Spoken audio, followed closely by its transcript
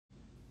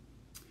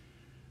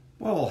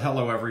Well,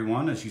 hello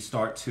everyone as you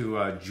start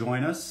to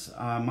join us.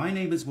 My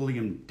name is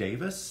William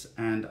Davis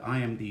and I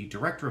am the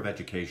Director of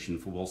Education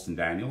for Wilson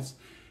Daniels.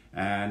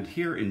 And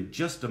here in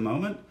just a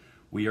moment,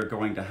 we are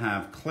going to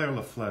have Claire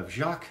LeFlaive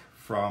Jacques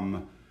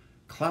from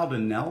Clau de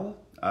Nell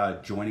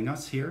joining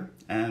us here.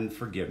 And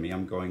forgive me,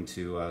 I'm going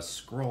to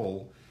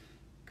scroll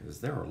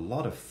because there are a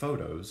lot of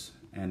photos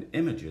and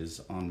images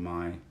on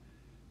my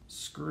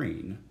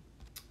screen.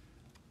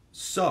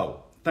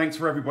 So, thanks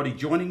for everybody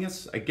joining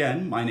us.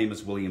 Again, my name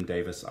is William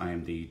Davis. I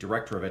am the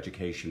Director of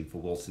Education for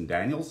Wilson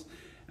Daniels,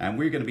 and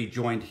we're going to be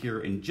joined here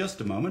in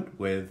just a moment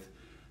with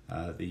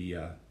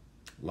the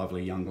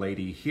lovely young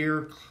lady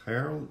here,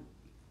 Claire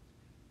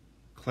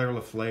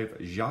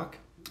LeFlaive Jacques,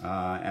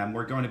 and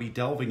we're going to be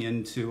delving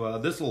into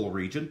this little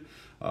region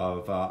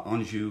of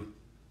Anjou,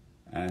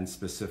 and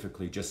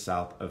specifically just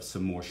south of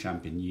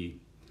Saumur-Champigny.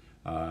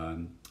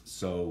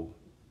 So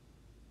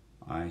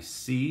I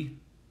see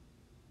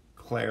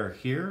Claire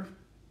here.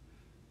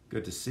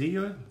 Good to see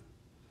you.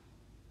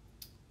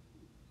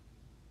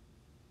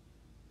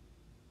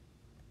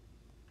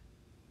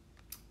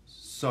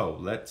 So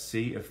let's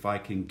see if I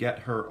can get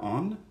her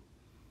on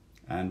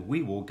and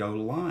we will go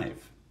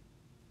live.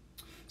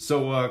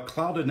 So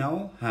Clau de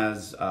Nell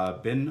has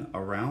been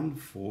around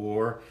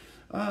for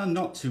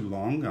not too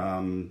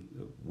long.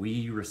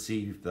 We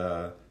received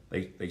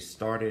they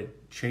started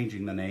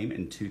changing the name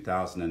in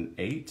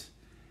 2008,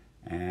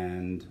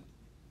 and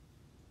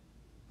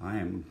I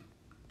am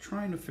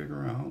trying to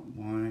figure out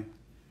why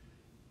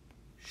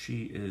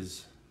it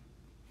is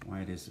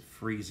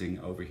freezing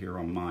over here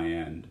on my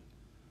end.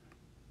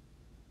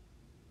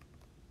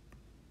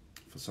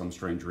 For some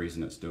strange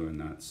reason it's doing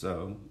that.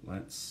 So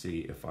let's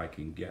see if I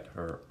can get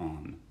her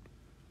on.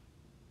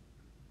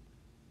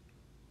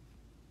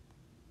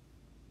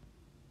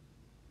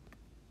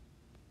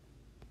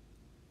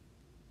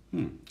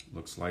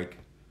 Looks like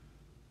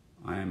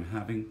I am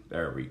having,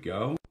 there we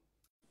go.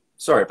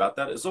 Sorry about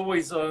that. As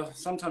always,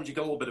 sometimes you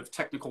get a little bit of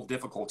technical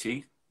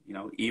difficulty, you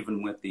know,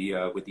 even with the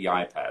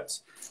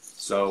iPads.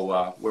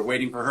 So we're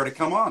waiting for her to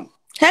come on.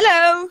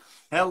 Hello.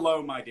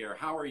 Hello, my dear.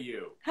 How are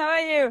you? How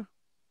are you?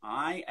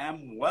 I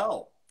am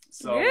well.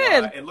 So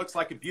it looks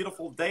like a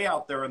beautiful day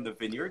out there in the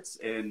vineyards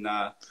in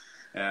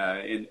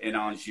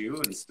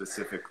Anjou, and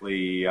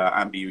specifically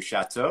Ambiou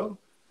Chateau.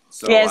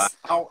 So yes.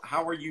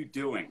 How are you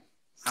doing?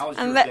 How's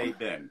your day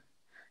been?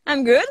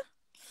 I'm good.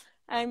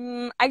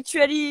 I'm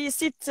actually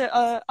sit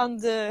on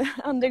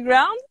the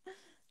ground,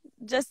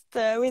 just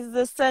with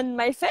the sun in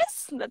my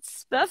face.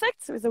 That's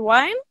perfect with the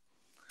wine.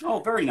 Oh,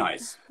 very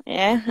nice.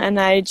 Yeah, and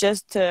I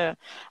just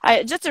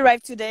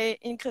arrived today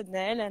in Clau de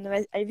Nell, and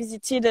I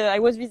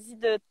was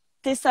visited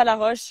Tessa La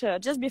Roche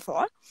just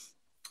before.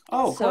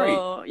 Oh, so, great.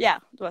 Yeah,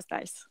 it was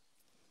nice.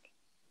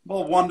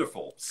 Well,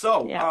 wonderful.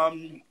 So, yeah.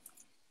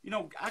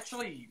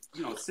 Actually,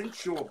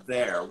 since you're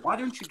there, why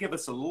don't you give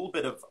us a little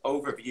bit of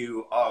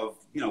overview of,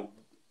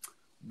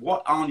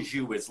 what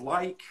Anjou is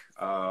like,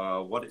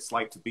 what it's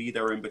like to be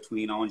there in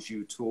between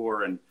Anjou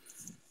tour, and,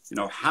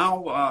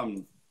 how,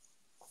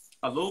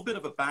 a little bit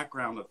of a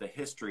background of the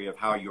history of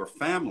how your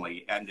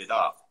family ended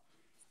up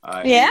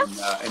in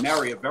an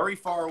area very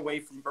far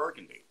away from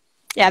Burgundy.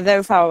 Yeah,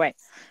 very far away.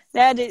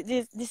 Yeah,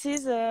 this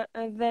is a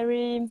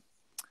very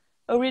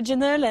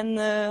original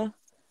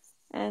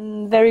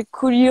and very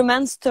cool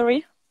human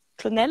story,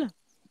 Clau de Nell.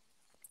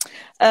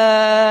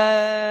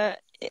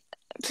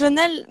 Clau de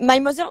Nell, my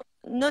mother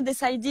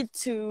decided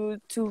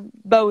to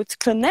buy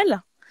Clau de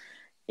Nell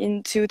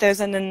in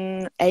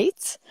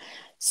 2008.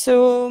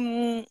 So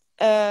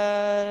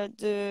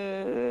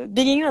the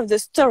beginning of the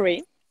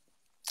story,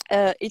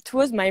 it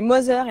was my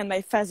mother and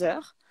my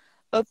father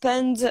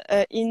opened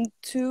in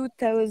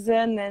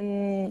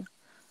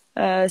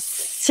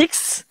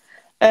 2006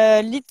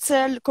 a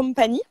little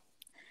company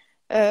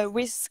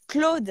with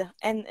Claude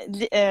and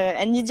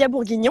Lydia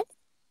Bourguignon,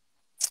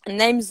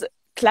 named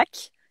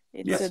CLAC.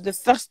 It's the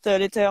first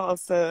letter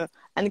of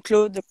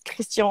Anne-Claude,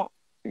 Christian,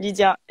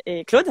 Lydia,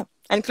 and Claude.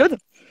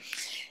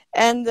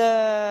 And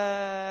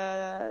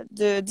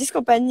this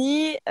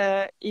company,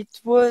 it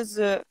was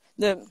the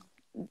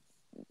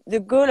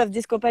goal of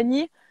this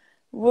company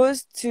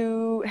was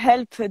to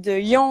help the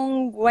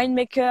young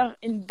winemaker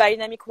in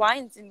biodynamic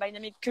wines, in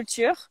biodynamic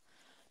culture,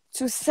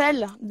 to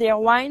sell their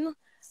wine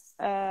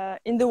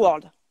in the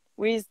world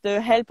with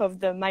the help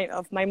of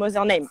my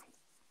mother's name.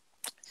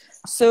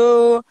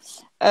 So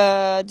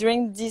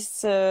during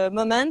this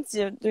moment,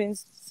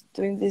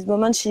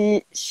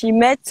 she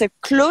met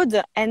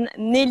Claude and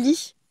Nelly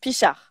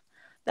Pichard.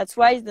 That's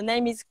why the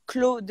name is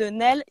Clau de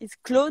Nell, is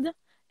Claude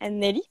and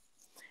Nelly.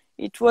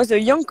 It was a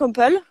young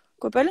couple.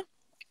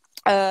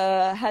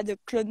 Had a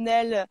Clau de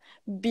Nell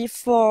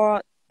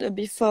before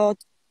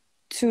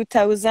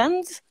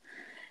 2000,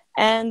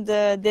 and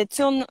they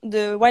turned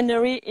the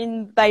winery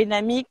in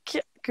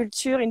biodynamic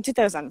culture in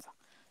 2000.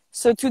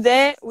 So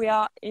today we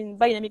are in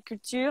biodynamic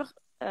culture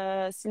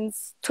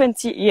since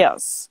 20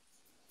 years.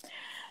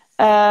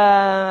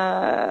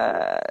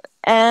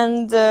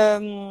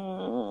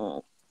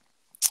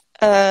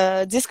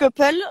 This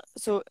couple,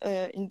 so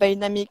in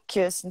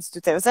biodynamic since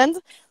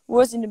 2000,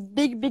 was in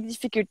big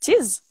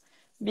difficulties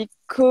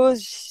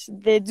because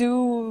they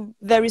do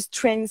very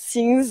strange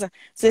things.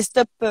 They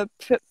stop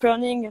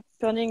burning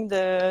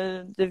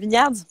the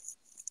vineyards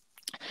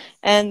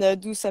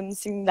and do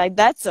something like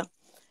that.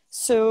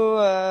 So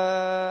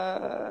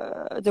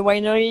the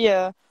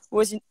winery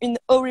was in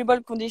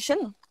horrible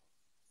condition,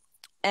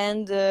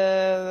 and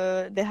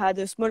they had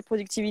a small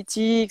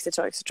productivity,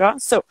 etc., etc.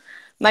 So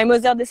my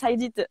mother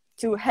decided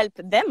to help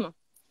them.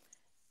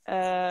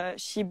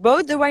 She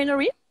bought the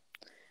winery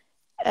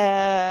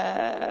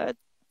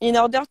in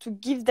order to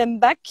give them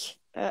back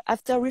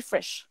after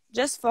refresh,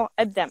 just for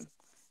help them.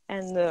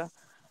 And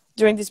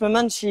during this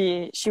moment,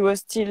 she was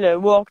still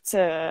worked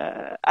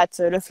at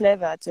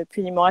LeFlaive at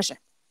Puy-Morachet.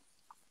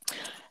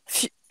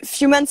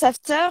 Few months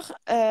after,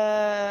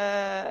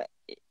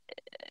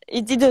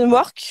 it didn't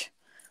work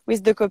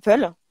with the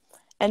couple,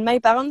 and my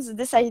parents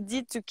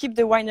decided to keep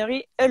the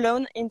winery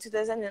alone in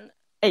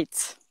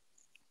 2008.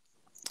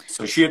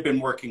 So she had been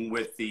working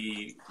with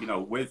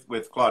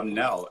with Clau de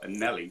Nell and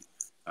Nelly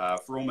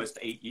for almost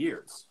 8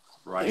 years,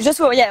 right? Just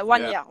for 1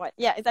 year, right?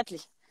 Yeah, exactly.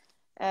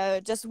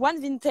 Just one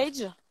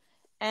vintage,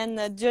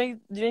 and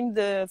during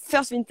the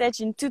first vintage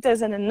in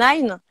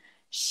 2009,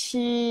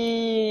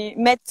 she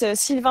met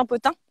Sylvain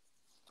Potin,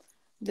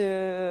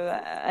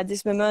 at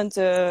this moment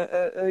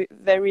a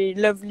very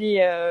lovely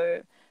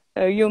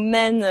young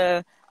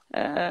man,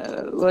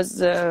 was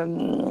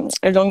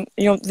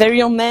very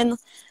young man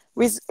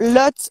with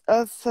lots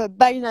of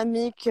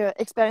biodynamic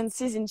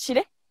experiences in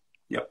Chile.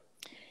 Yep.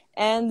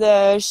 And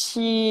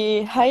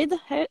she hired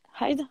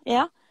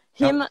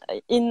him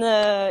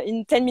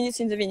in 10 minutes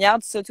in the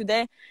vineyard. So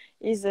today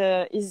is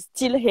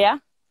still here,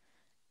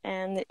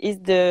 and is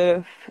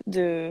the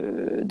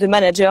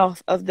manager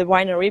of the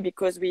winery,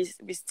 because we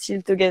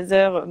still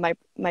together.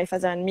 My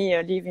father and me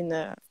live in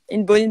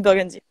Beaune, in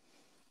Burgundy.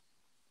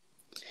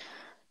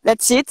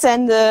 That's it.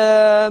 And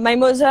my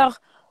mother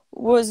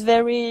was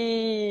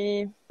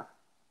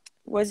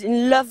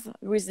in love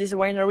with this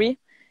winery.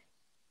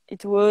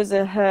 It was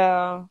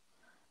her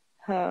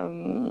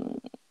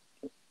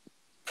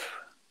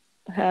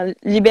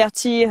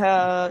liberty,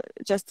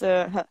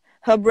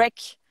 her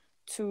break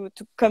to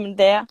come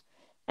there,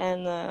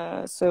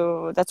 and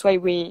so that's why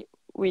we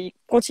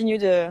continue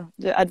the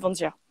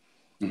adventure.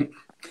 You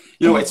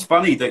know, it's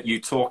funny that you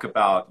talk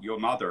about your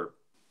mother,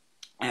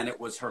 and it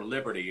was her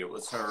liberty. It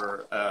was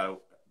her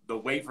the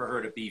way for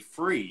her to be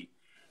free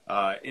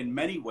in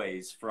many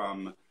ways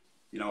from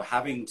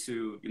having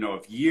to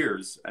of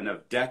years and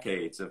of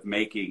decades of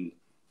making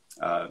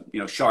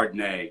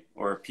Chardonnay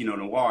or Pinot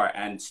Noir,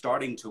 and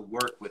starting to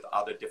work with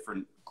other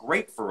different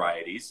grape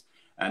varieties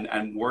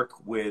and work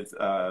with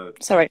a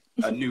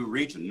new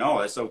region. No,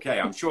 it's okay.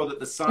 I'm sure that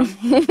the sun,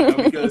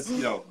 because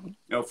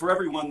for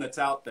everyone that's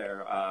out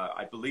there,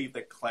 I believe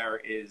that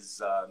Claire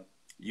is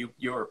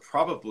you're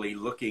probably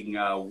looking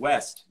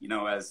west,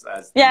 as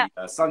the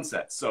sun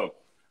sets. So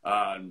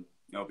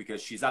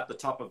because she's at the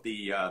top of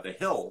the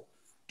hill,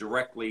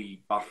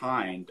 directly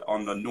behind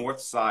on the north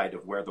side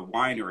of where the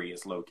winery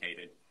is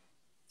located.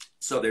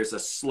 So there's a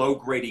slow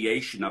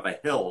gradation of a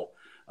hill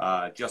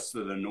just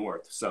to the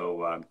north.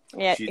 So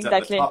she's exactly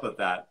at the top of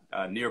that,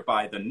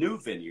 nearby the new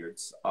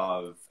vineyards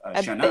of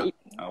Chenin.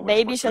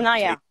 Baby Chenin,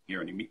 yeah.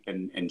 Here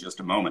in just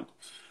a moment.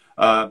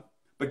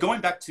 But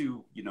going back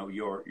to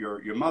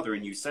your mother,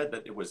 and you said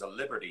that it was a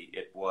liberty.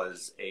 It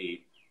was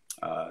a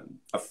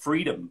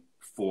freedom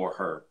for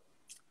her.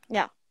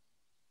 Yeah.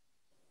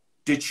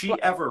 Did she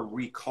ever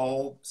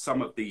recall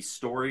some of these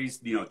stories,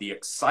 the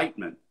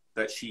excitement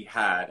that she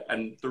had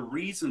and the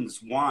reasons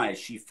why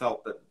she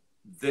felt that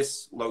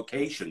this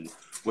location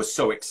was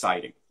so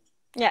exciting?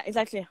 Yeah,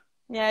 exactly.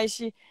 Yeah,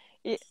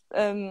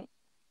 the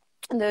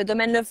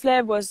domaine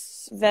LeFlaive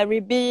was very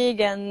big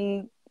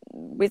and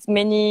with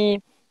many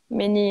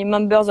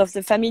members of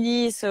the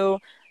family.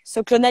 So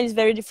Clau de Nell is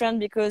very different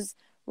because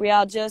we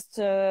are just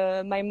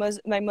my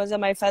mother,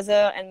 my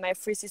father, and my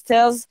 3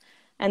 sisters.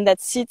 And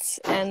that's it,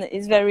 and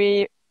it's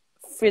very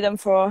freedom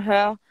for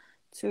her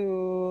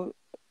to,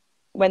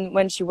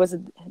 when she was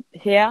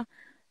here,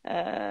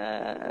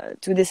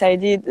 to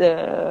decide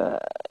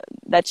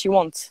that she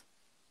wants.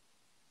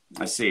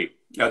 I see.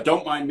 Now,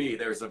 don't mind me.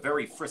 There's a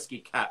very frisky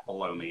cat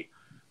below me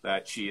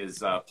that she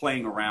is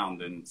playing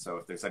around, and so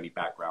if there's any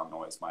background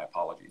noise, my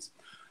apologies.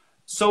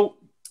 So,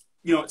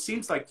 it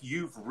seems like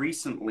you've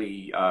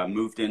recently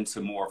moved into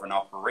more of an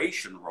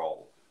operation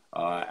role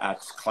at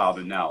Clau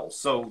de Nell.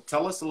 So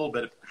tell us a little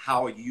bit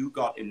how you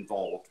got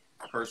involved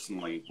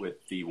personally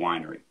with the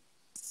winery.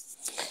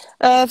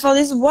 For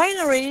this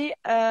winery,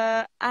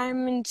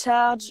 I'm in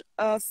charge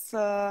of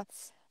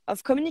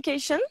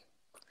communication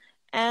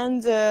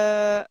and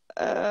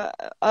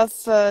of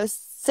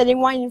selling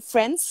wine in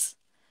France.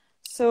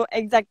 So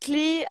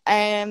exactly,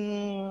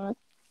 I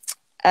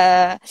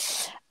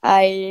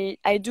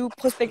do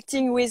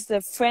prospecting with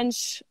the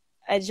French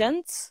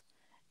agents.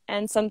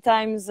 And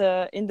sometimes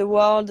in the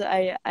world,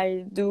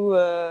 I do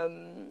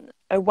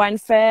a wine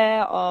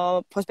fair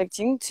or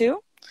prospecting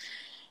too.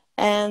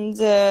 And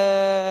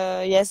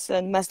yes,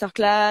 and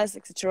masterclass,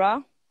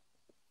 etc.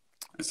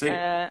 I see.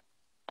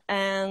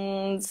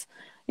 And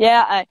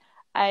yeah,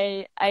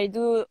 I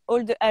do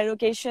all the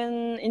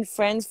allocation in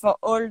France for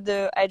all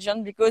the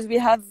agents because we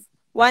have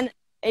one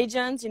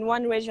agent in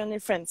one region in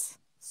France,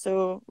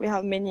 so we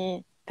have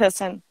many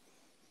person.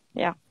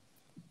 Yeah,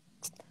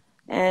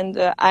 and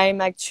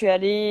I'm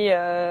actually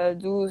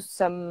do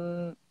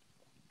some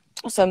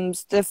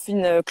stuff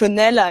in Clau de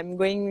Nell. I'm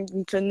going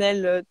in Clau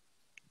de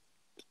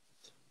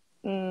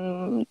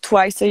Nell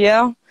twice a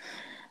year,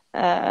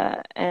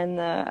 and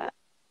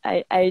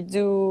I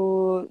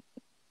do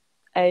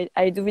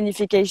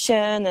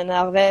vinification and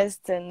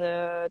harvest and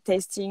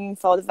tasting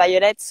for the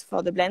violets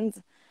for the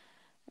blend,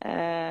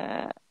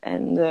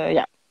 and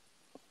yeah,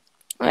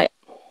 right.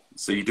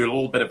 So you do a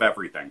little bit of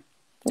everything.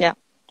 Yeah,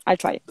 I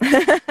try.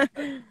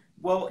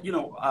 Well,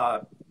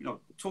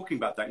 talking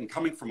about that and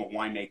coming from a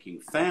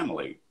winemaking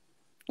family,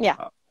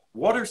 Yeah.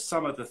 What are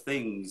some of the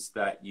things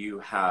that you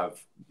have,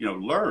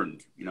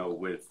 learned,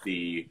 with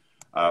the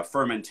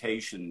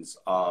fermentations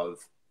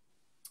of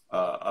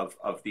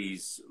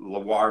these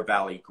Loire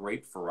Valley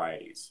grape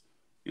varieties?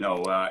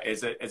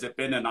 Has it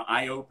been an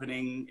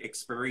eye-opening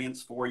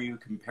experience for you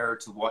compared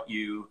to what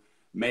you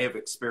may have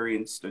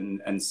experienced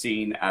and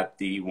seen at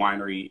the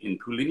winery in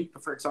Puligny,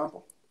 for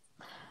example?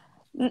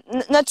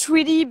 Not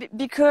really,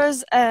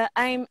 because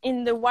I'm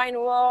in the wine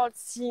world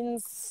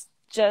since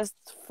just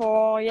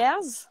 4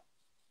 years.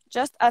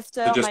 Just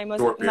after So just my a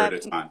short period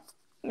of time.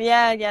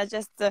 yeah,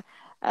 just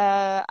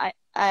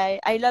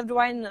I loved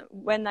wine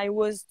when I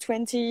was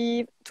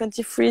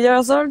 23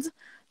 years old,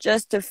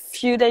 just a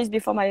few days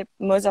before my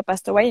mother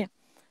passed away.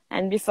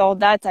 And before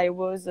that, I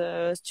was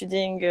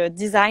studying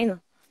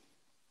design,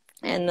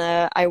 and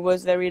I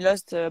was very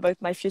lost about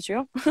my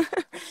future.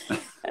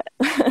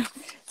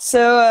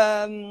 So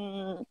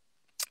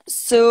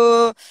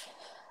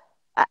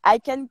I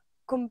can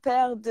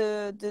compare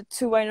the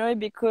two winery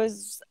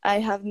because I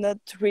have not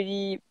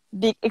really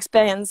big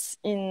experience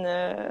in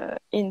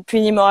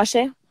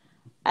Puligny-Morachet.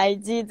 I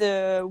did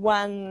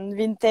one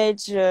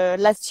vintage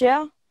last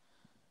year,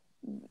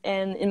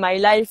 and in my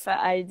life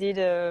I did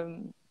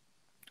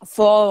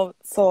four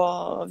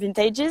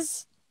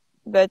vintages,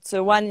 but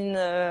one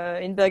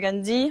in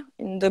Burgundy,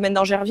 in Domaine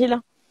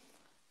d'Angerville,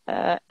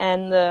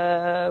 and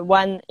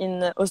one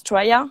in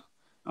Australia,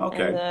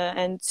 Okay.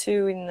 and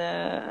two in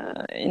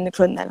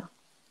Clau de Nell.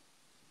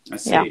 I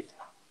see. Yeah.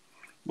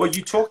 Well,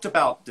 you talked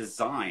about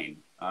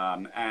design,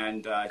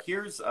 and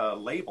here's a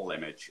label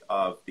image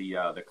of the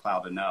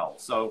Clau de Nell.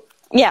 So,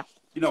 Yeah.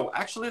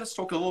 Actually, let's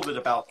talk a little bit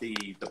about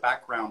the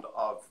background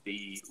of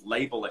the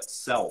label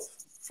itself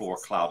for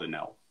Clau de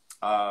Nell.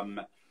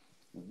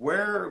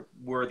 Where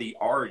were the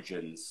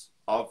origins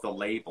of the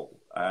label,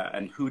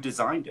 and who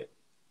designed it?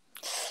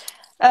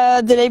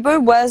 The label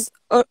was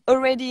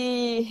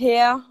already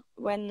here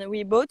when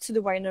we bought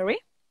the winery.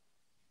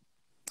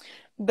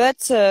 But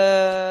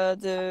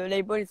the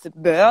label is a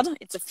bird,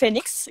 it's a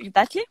phoenix,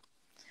 exactly.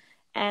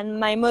 And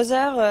my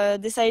mother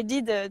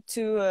decided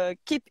to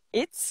keep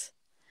it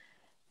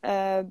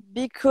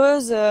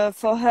because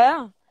for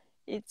her,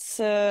 it's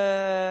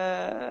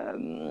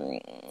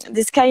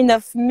this kind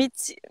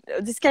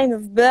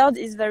of bird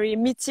is very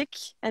mythic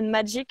and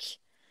magic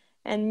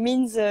and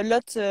means a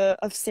lot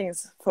of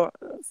things for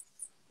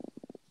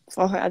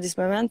her at this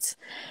moment.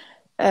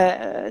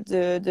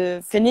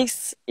 The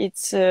phoenix,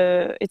 it's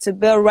a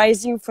bird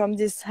rising from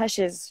these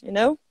ashes,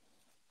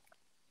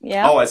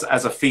 Yeah. Oh,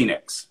 as a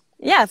phoenix.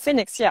 Yeah,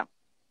 phoenix, yeah.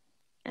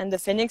 And the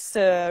phoenix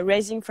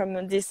rising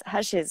from these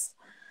ashes.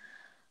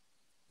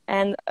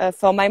 And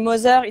for my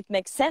mother, it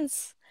makes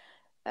sense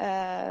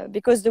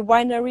because the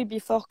winery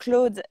before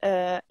Claude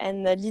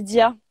and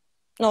Lydia,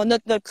 no,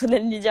 not Claude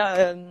and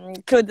Lydia,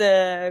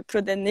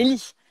 Claude and Nelly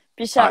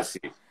Pichard,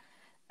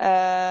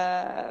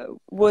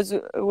 was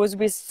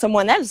with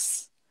someone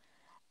else,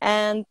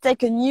 and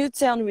take a new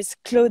turn with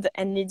Claude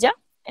and Lydia,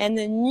 and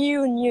a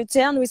new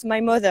turn with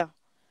my mother.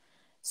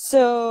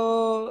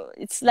 So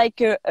it's like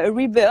a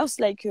rebirth,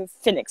 like a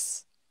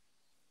phoenix.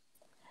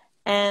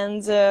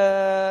 And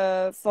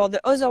for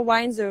the other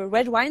wines, the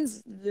red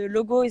wines, the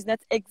logo is not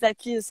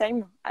exactly the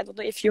same. I don't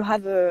know if you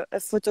have a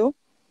photo.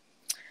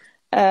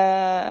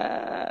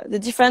 The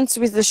difference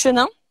with the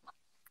Chenin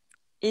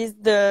is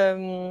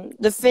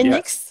the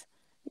phoenix. Yes.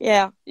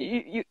 Yeah,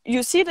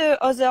 you see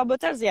the other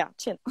bottles? Yeah,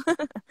 chin.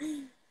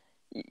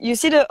 You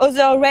see the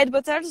other red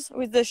bottles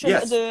with the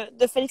Chenin, yes.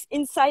 the phoenix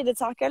inside the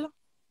circle?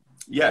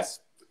 Yes.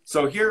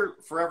 So here,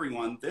 for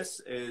everyone, this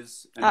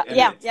is an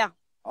image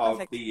of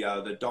Perfect.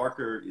 the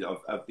darker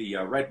of the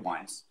red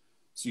wines.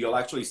 So you'll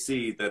actually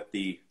see that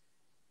the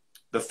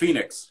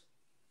phoenix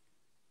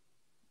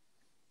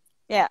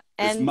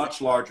is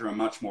much larger and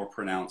much more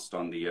pronounced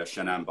on the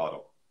Chenin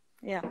bottle.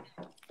 Yeah,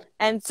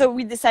 and so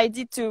we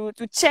decided to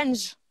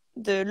change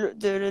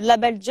the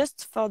label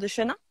just for the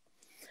Chenin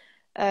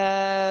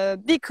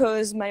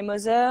because my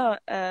mother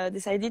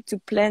decided to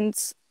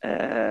plant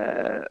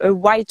a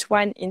white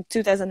wine in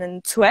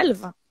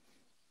 2012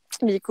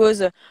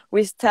 because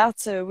we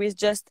start with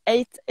just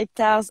 8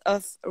 hectares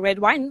of red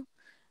wine,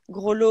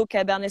 Gros Lot,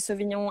 Cabernet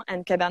Sauvignon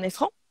and Cabernet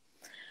Franc.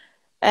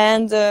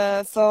 And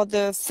for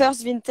the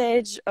first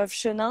vintage of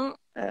Chenin,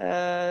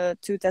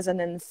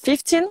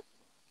 2015,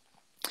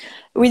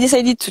 we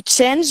decided to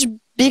change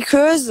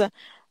because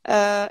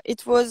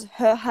it was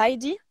her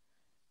idea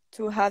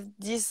to have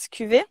this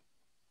cuvée,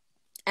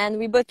 and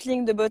we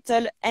bottling the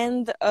bottle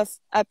end of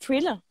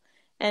April,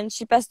 and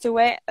she passed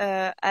away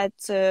at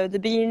the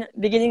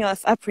beginning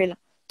of April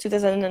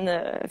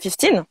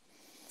 2015.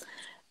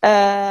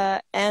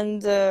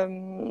 And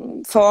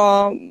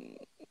for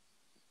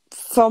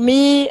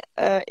me,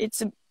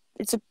 it's a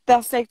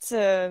perfect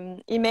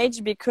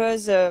image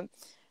because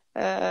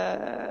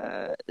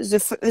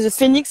the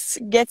phoenix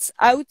gets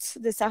out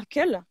the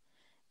circle,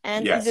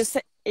 and Yes.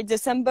 it's a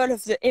symbol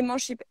of the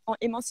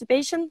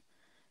emancipation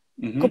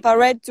Mm-hmm.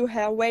 compared to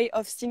her way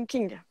of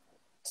thinking,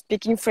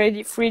 speaking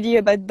freely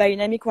about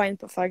biodynamic wine,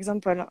 for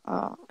example,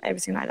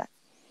 everything like that.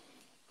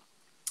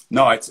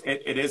 No, it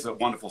is a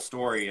wonderful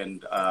story,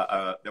 and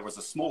there was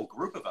a small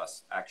group of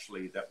us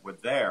actually that were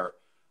there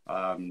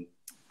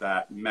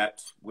that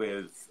met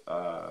with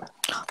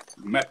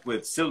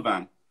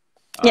Sylvain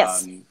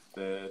Yes.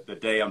 the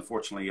day,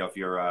 unfortunately, of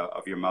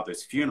your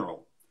mother's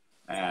funeral,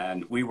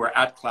 and we were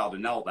at Clau de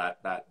Nell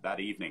that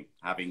evening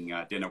having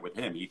dinner with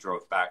him. He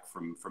drove back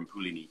from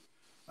Pouligny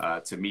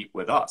to meet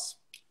with us.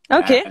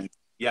 Okay.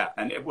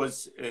 And it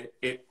was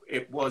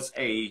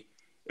a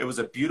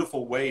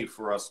beautiful way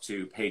for us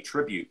to pay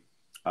tribute,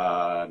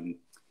 in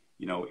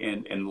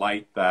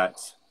light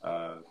that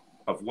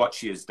of what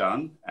she has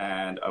done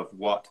and of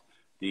what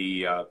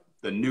the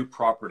new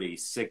property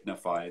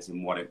signifies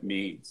and what it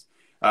means.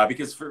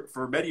 Because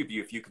for many of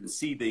you, if you can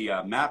see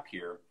the map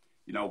here,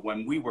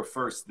 when we were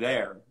first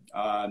there,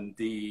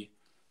 the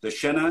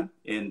Chenin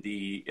in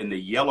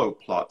the yellow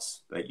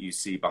plots that you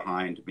see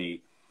behind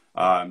me,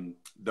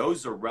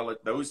 those are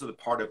the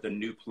part of the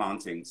new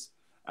plantings.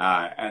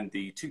 And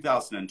the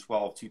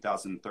 2012,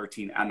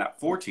 2013, and that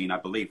 14, I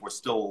believe, were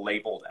still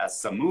labeled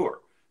as Saumur.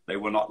 They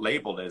were not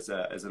labeled as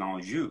an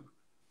Anjou.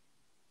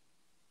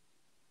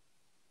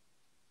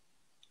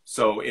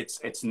 So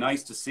it's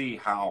nice to see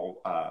how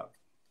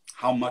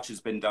much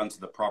has been done to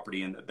the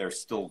property, and that there's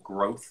still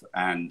growth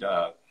and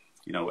a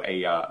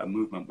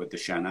movement with the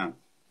Chenin.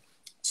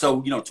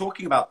 So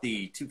talking about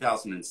the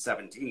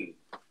 2017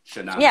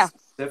 Chenin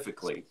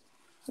specifically.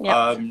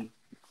 Yeah.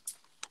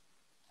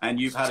 And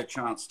you've had a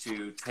chance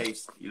to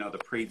taste, the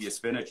previous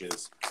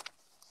vintages.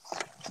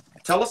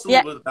 Tell us a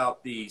little bit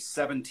about the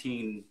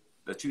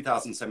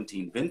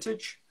 2017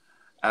 vintage,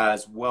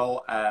 as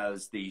well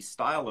as the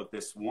style of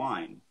this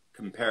wine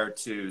compared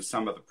to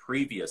some of the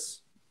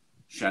previous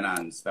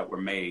Chenins that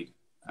were made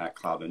at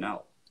Clau de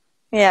Nell.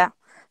 Yeah,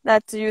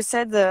 that you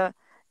said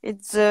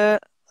it's the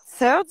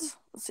third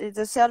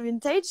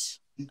vintage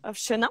of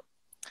Chenin.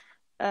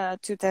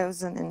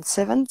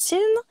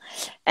 2017,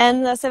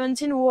 and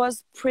 17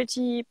 was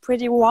pretty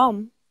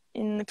warm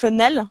in Clau de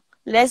Nell,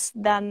 less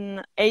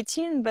than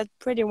 18, but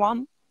pretty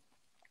warm.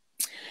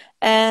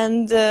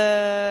 And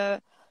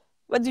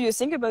what do you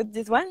think about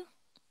this one?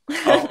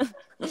 Oh.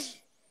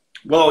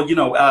 Well,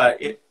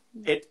 it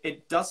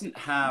doesn't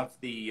have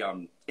the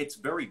it's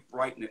very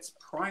bright in its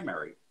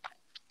primary,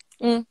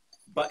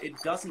 but it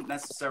doesn't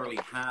necessarily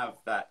have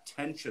that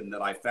tension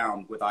that I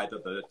found with either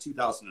the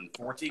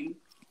 2014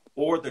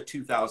 or the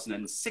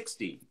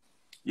 2016.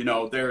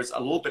 There's a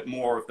little bit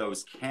more of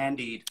those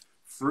candied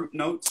fruit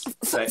notes.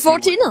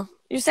 14,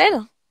 you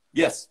said?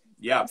 Yes,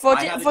 yeah.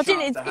 14, I had a 14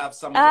 chance to have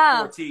some of the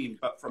 14,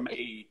 but from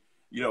a,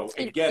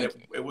 again,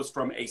 it was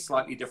from a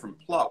slightly different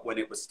plot when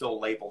it was still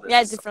labeled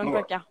as different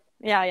plot,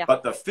 yeah.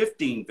 But the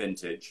 15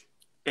 vintage,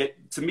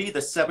 to me,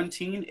 the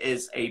 17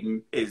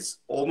 is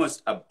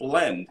almost a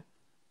blend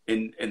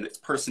in its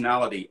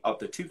personality of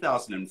the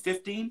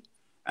 2015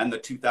 and the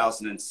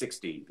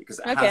 2016, because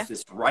it has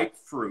this ripe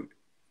fruit.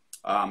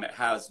 It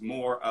has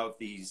more of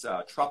these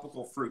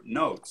tropical fruit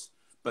notes,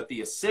 but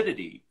the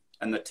acidity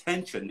and the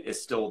tension is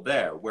still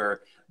there,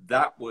 where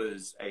that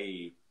was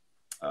a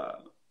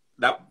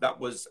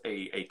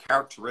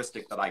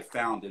characteristic that I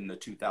found in the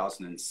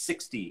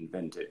 2016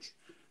 vintage,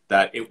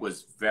 that it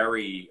was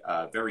very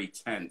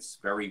tense,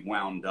 very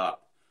wound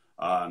up.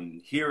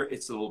 Here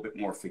it's a little bit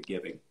more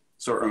forgiving.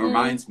 So it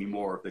reminds me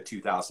more of the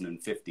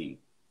 2015.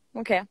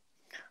 Okay.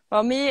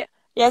 For me,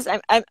 yes,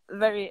 I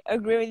very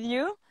agree with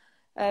you.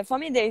 For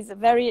me, there is a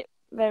very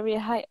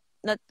high,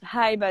 not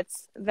high, but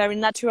very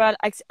natural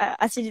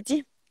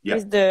acidity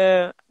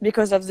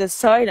because of the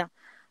soil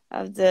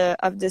of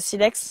the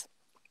silex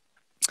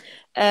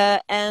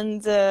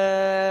and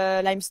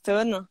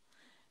limestone,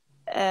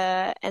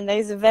 and there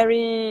is a there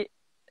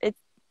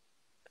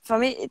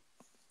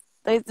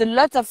is a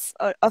lot of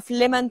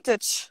lemon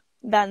touch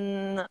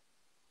than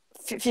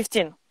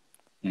 15.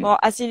 More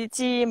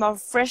acidity, more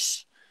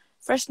freshness,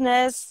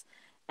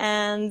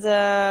 and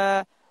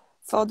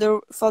for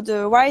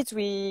the white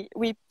we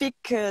pick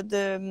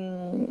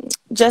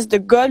just the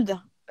gold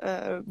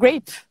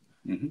grape,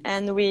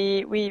 and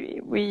we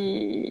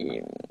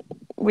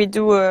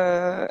do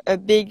a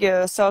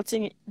big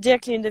sorting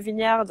directly in the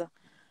vineyard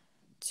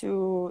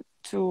to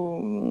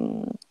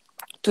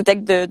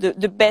take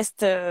the best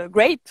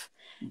grape,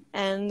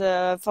 and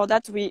for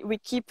that we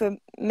keep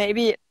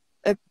maybe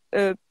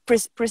a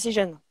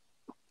precision.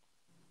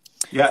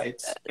 Yeah,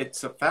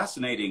 it's a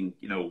fascinating,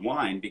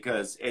 wine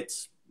because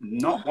it's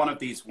not one of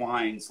these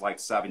wines like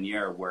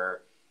Sauvignon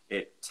where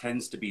it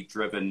tends to be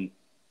driven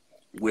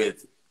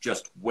with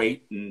just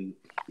weight and,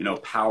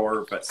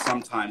 power, but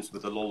sometimes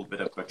with a little bit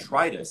of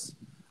botrytis.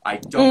 I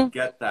don't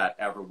get that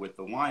ever with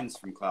the wines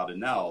from Clau de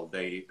Nell.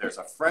 There's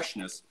a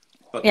freshness,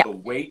 but the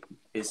weight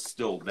is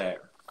still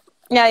there.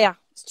 Yeah,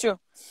 it's true.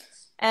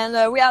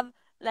 And we have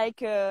like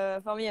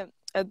for me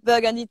a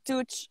burgundy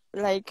touch,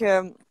 like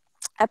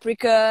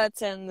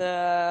apricot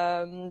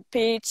and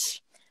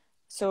peach.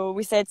 So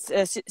we said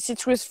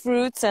citrus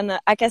fruits and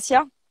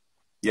acacia.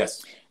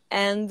 Yes.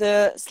 And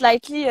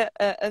slightly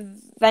a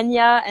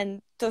vanilla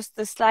and toast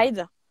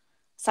side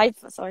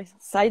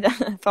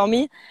for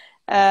me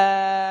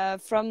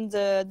from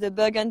the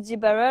Burgundy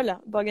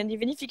barrel, Burgundy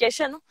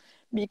vinification,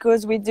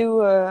 because we do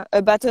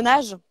a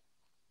batonnage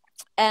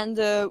and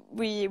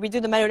we do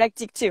the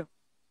malolactic too.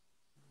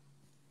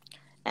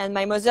 And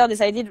my mother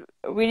decided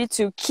really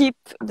to keep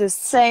the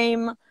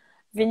same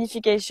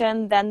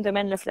vinification than the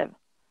LeFlaive.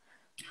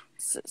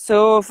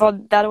 So for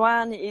that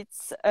one,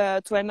 it's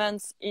 12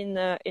 months in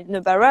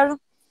a barrel,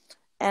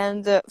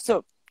 and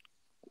so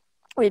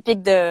we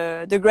pick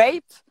the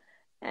grape,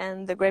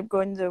 and the grape go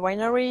in the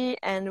winery,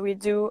 and we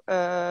do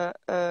a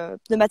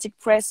pneumatic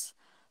press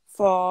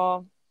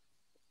for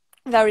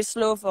very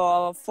slow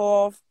for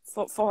 4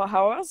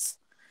 hours,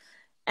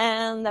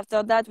 and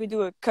after that we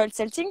do a cold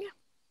salting,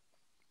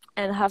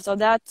 and after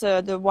that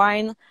the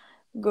wine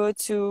go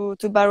to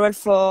barrel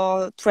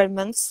for 12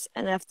 months,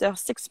 and after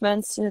 6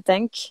 months in a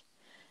tank.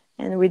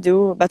 And we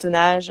do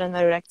batonnage and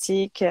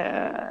malolactic.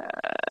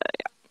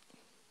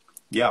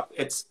 Yeah,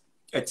 it's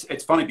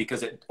funny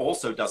because it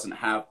also doesn't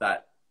have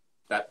that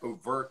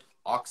overt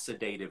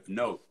oxidative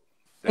note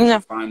that you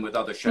find with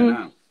other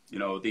Chenin.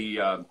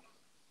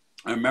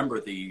 I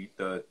remember the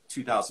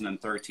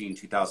 2013,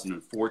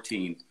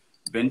 2014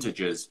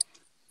 vintages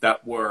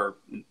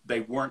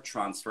they weren't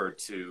transferred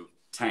to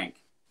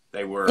tank.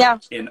 They were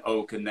in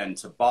oak and then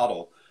to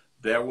bottle.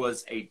 There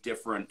was a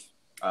different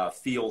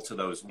feel to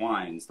those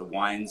wines. The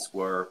wines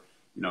were,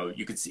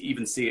 you could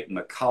even see it in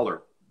the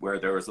color where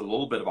there was a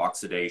little bit of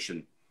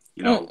oxidation,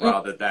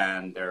 rather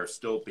than there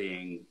still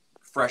being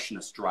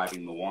freshness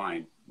driving the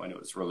wine when it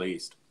was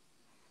released.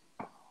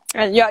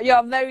 And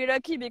you're very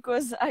lucky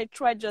because I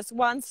tried just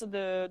once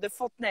the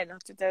Fontenelle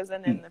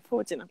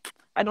 2014.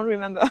 I don't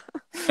remember.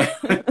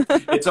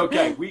 It's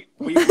okay. We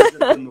were just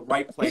in the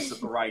right place at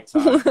the right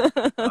time.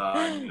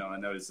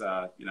 And those,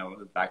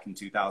 back in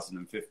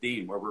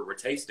 2015 where we were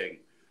tasting.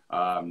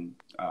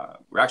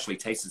 We actually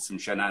tasted some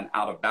Chenin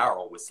out of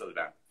barrel with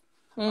Sylvain.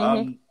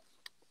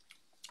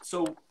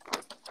 So,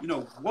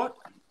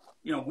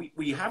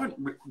 we haven't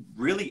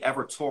really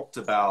ever talked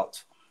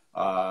about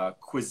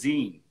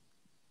cuisine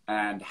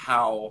and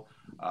how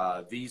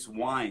these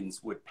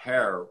wines would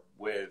pair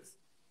with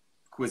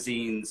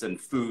cuisines and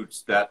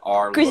foods that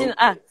are cuisine.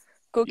 Local.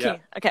 Cooking. Yeah,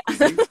 Okay.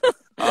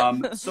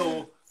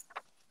 So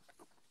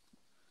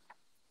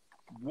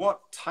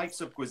what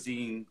types of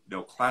cuisine,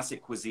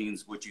 classic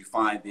cuisines would you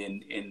find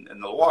in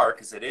the Loire?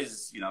 Because it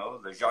is,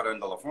 the Jardin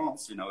de la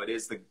France,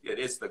 it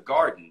is the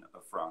garden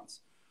of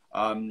France.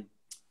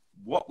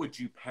 What would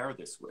you pair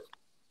this with?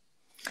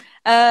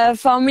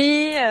 For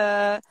me,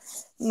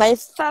 my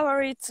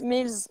favorite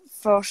meals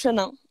for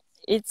Chenin,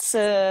 it's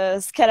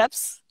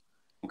scallops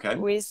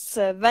with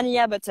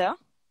vanilla butter.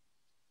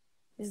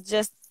 It's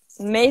just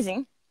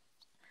amazing.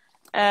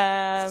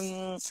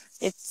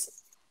 It's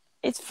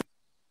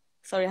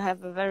sorry, I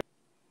have a very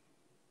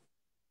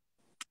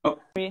low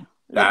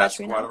that's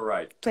battery quite now. all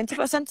right.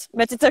 20%,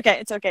 but it's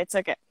okay.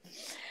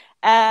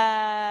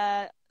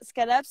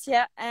 Scallops,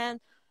 yeah,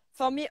 and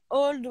for me,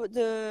 all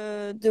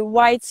the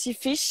white sea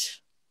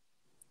fish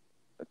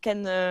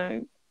can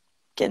do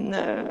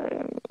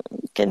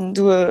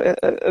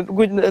a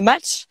good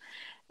match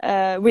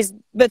with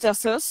butter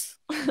sauce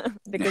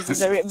because it's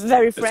very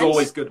very French. It's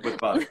always good with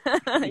butter.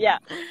 Yeah,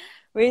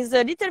 with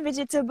the little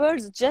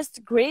vegetables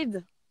just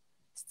grilled,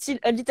 still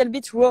a little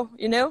bit raw,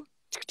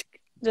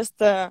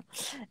 just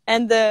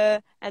and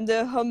the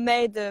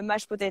homemade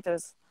mashed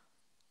potatoes.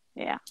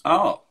 Yeah.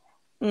 Oh.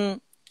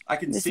 I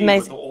can see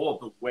amazing. with all of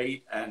the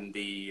weight and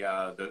the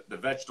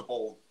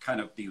vegetable kind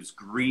of these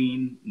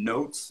green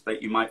notes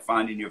that you might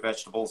find in your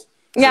vegetables.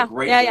 It's a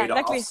great way to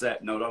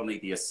offset not only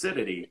the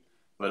acidity,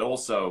 but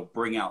also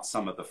bring out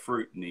some of the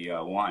fruit in the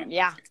wine.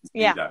 Yeah,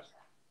 that.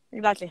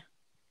 Exactly.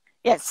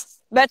 Yes,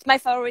 but my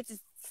favorite is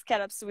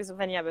scallops with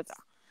vanilla butter.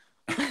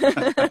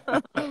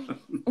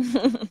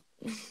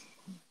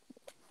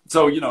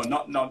 So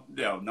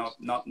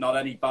not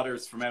any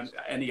butters from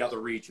any other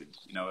region.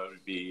 It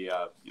would be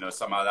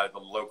some of the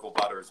local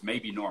butters,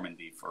 maybe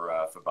Normandy for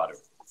butter.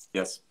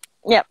 Yes.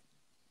 Yeah.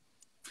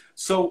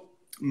 So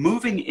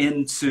moving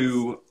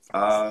into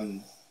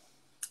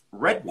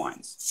red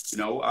wines,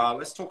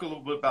 let's talk a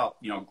little bit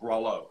about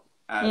Grolot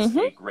as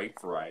a grape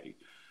variety.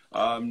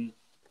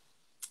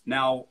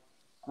 Now,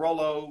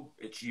 Grolot,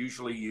 it's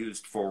usually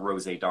used for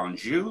Rosé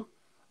d'Anjou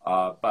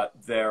but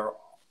there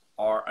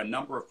are a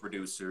number of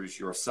producers,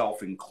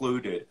 yourself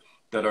included,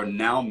 that are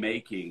now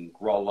making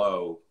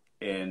Grolot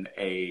in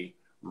a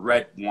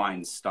red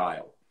wine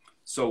style.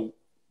 So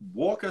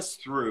walk us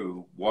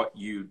through what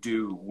you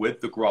do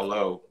with the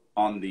Grolot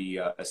on the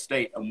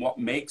estate and what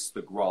makes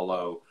the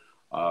Grolot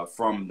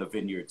from the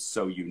vineyard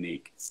so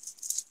unique.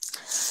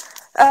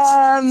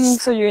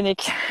 So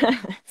unique.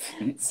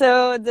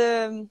 So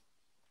the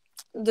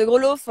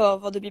Grolot,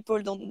 for the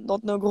people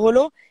don't know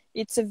Grolot,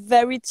 it's a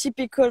very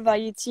typical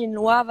variety in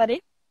Loire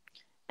Valley,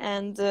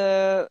 and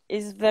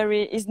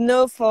is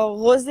known for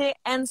rosé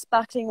and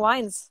sparkling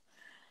wines.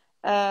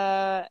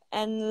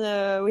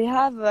 And we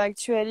have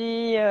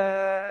actually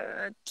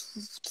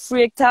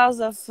 3 hectares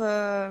of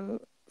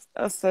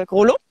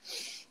Grolot.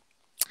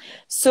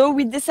 So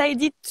we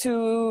decided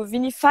to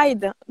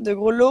vinify the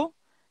Grolot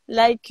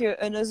like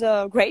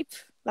another grape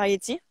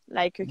variety,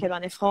 like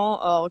Cabernet Franc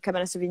or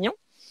Cabernet Sauvignon.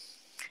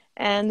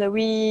 And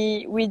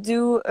we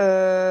do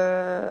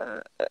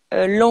a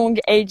long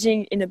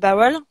aging in a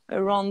barrel,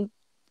 around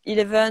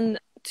 11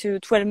 to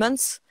 12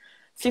 months,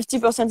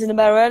 50% in a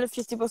barrel,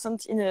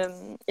 50%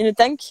 in a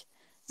tank.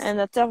 And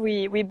after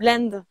we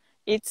blend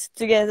it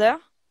together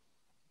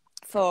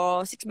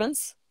for 6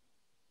 months.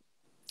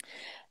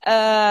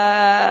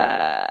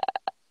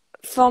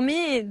 For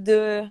me,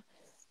 the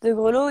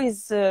Grolot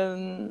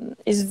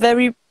is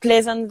very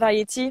pleasant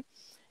variety.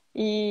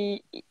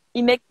 He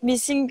make me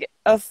think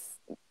of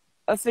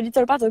a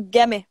little part of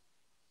Gamay,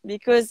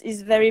 because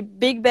it's very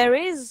big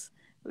berries,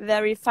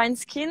 very fine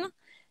skin,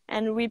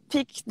 and we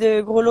pick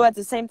the Grolot at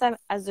the same time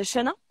as the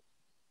Chenin.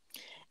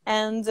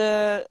 And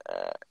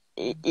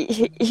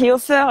he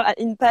offer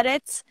in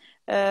palette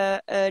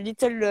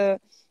little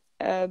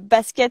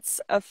baskets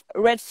of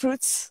red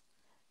fruits,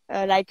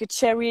 like a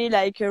cherry,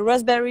 like a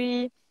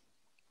raspberry,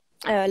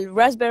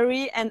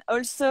 and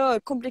also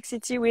a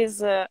complexity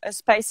with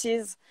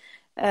spices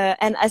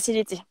and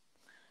acidity.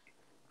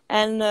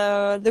 And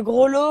the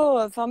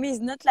Grolot for me is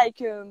not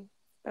like a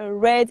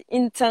red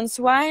intense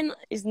wine.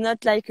 It's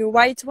not like a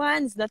white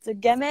wine. It's not a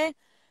Gamay,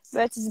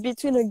 but it's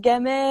between a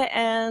Gamay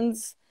and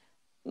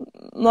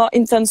more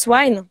intense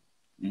wine.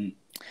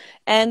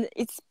 And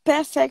it's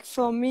perfect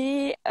for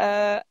me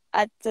at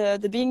the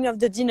beginning of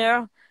the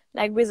dinner,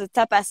 like with a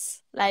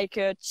tapas, like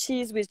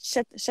cheese with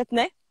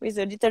chutney, with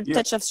a little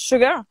touch of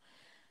sugar,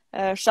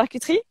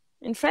 charcuterie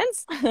in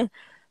France,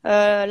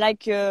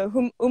 like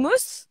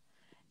hummus,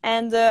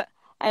 and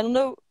I don't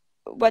know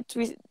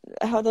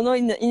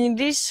in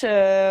English,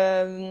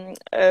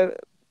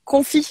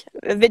 confit,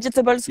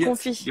 vegetables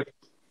confit,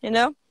 you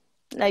know,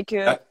 like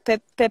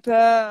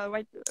pepper,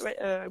 white,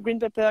 green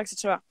pepper,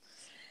 etc.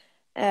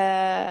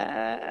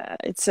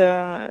 It's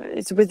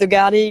with the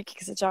garlic,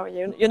 etc.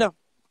 You know,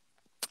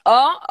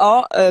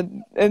 or a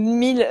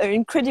meal, an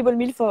incredible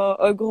meal for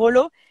a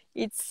Grolot.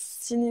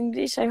 It's in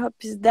English, I hope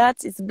is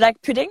that it's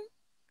black pudding.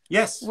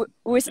 Yes,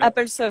 with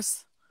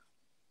applesauce.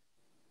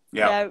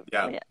 Yeah.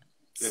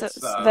 So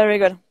it's very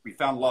good. We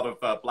found a lot of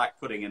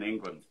black pudding in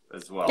England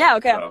as well. Yeah,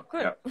 okay, so,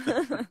 good.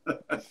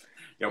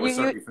 Yeah, we're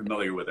certainly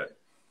familiar with it.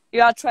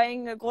 You are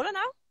trying Grolot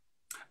now?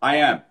 I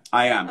am.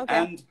 Okay.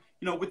 And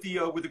with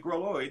the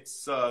Grolot,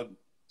 it's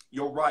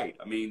you're right.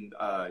 I mean,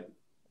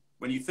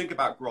 when you think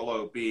about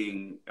Grolot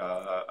being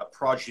a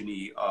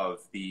progeny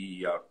of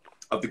the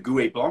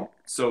Gouais Blanc,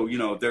 so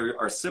there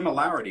are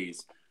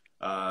similarities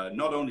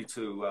not only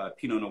to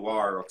Pinot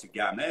Noir or to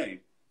Gamay,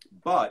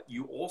 but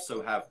you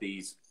also have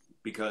these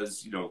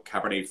because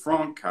Cabernet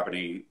Franc,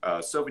 Cabernet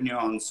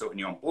Sauvignon,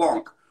 Sauvignon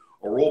Blanc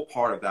are all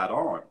part of that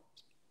arm.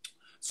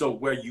 So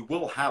where you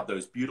will have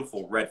those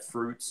beautiful red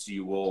fruits,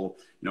 you will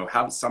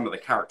have some of the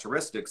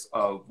characteristics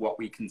of what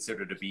we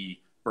consider to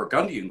be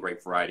Burgundian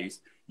grape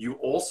varieties. You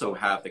also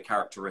have the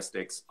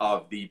characteristics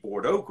of the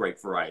Bordeaux grape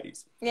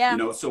varieties. Yeah.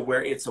 So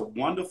where it's a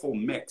wonderful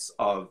mix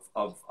of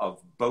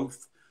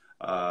both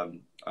both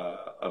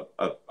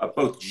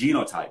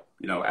genotype,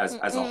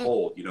 as a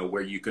whole,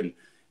 where you can,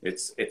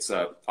 it's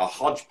a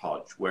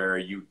hodgepodge where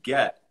you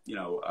get,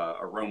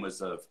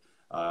 aromas of,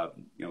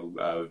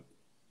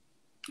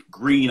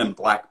 green and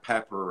black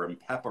pepper and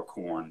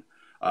peppercorn,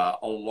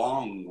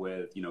 along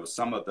with,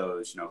 some of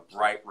those,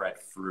 bright red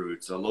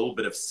fruits, a little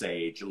bit of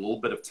sage, a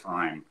little bit of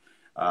thyme.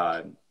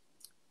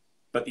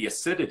 But the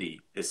acidity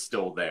is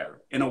still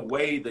there in a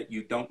way that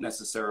you don't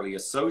necessarily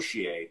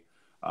associate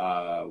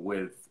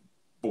with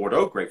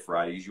Bordeaux grape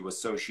varieties. You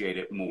associate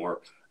it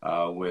more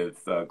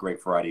with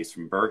grape varieties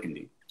from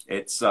Burgundy.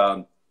 It's,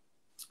 I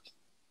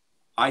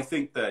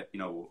think that,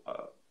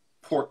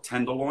 pork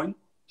tenderloin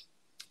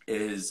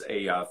is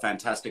a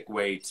fantastic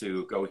way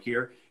to go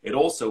here. It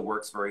also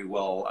works very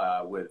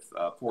well with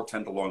pork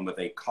tenderloin with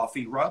a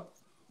coffee rub,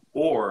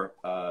 or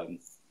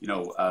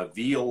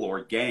veal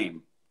or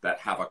game that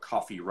have a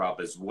coffee rub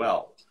as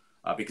well,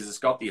 because it's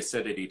got the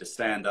acidity to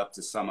stand up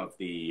to some of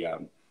the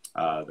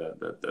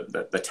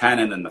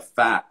tannin and the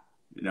fat,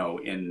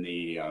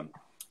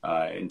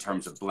 in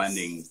terms of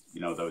blending,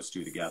 those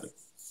two together.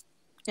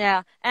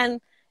 Yeah,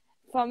 and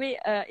for me,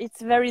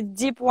 it's very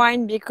deep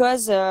wine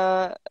because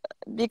the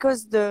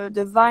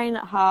vine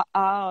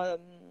are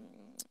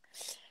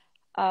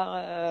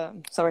are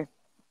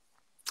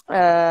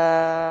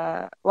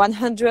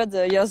 100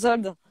 years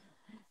old.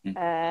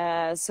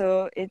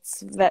 So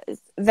it's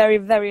very,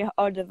 very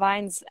old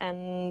vines,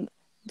 and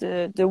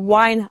the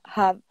wine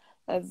have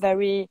a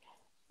very,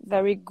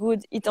 very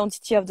good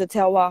identity of the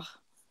terroir.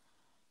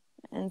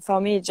 And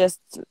for me, just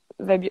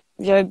very,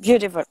 very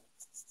beautiful.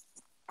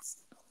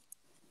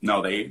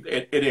 No,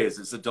 it is.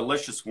 It's a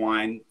delicious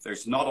wine.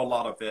 There's not a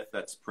lot of it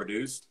that's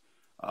produced.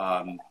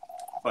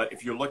 But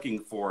if you're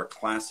looking for a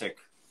classic,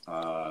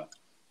 a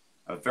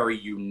very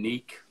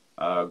unique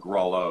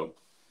Grollo,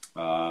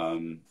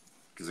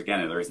 because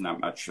again, there isn't that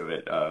much of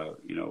it.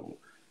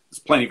 There's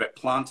plenty of it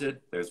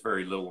planted. There's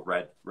very little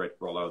red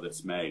Grollo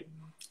that's made.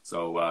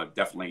 So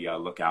definitely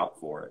look out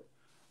for it.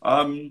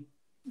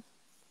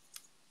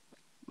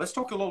 Let's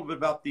talk a little bit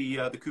about the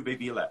Cuvée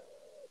Violet.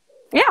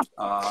 Yeah.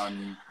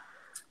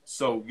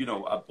 So,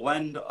 a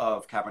blend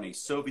of Cabernet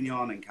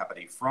Sauvignon and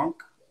Cabernet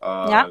Franc.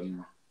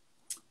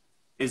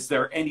 Is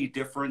there any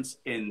difference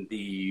in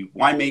the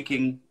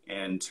winemaking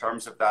in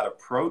terms of that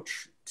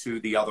approach to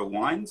the other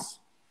wines?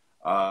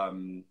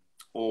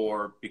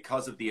 Or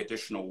because of the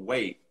additional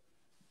weight,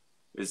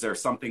 is there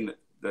something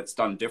that's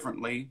done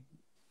differently?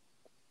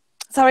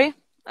 Sorry?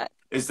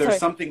 Is there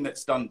something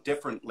that's done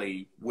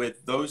differently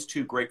with those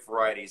two grape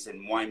varieties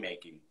in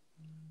winemaking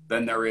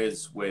than there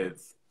is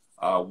with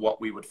what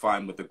we would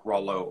find with the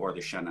Grollo or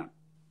the Chenin?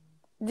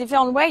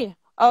 Different way?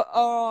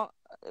 Or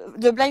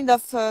the blend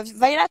of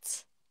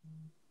violets?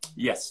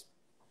 Yes.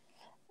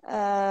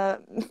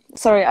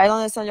 Sorry, I don't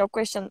understand your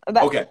question.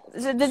 But okay.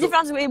 The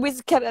difference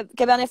with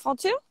Cabernet Franc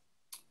too?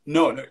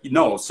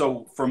 No.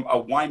 So from a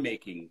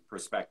winemaking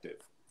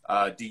perspective,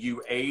 do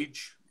you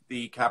age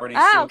the Cabernet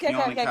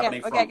Sauvignon and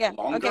Cabernet Franc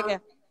longer,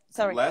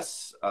 Sorry.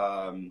 less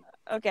than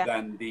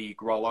the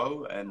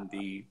Grollo and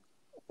the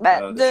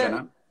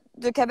Chenin?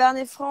 The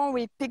Cabernet Franc,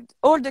 we picked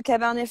all the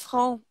Cabernet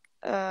Franc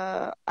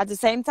at the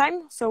same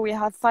time. So we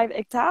have 5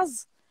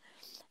 hectares.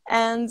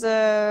 And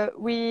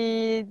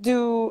we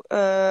do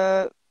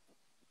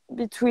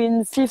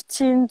between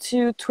 15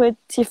 to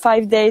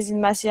 25 days in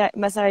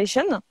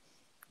maceration,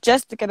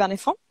 just the Cabernet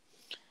Franc.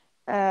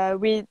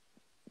 We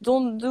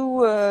don't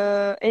do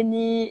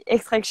any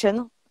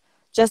extraction,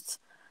 just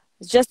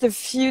a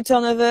few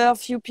turnover,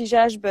 few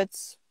pigeage,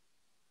 but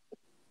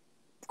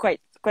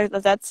quite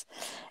like that.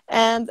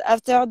 And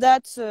after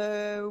that,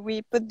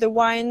 we put the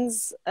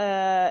wines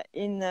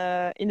in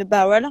a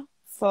barrel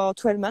for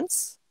 12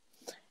 months.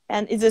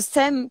 And it's the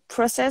same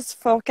process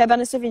for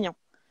Cabernet Sauvignon.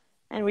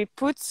 And we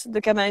put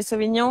the Cabernet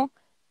Sauvignon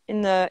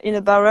in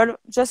a barrel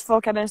just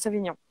for Cabernet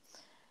Sauvignon.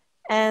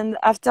 And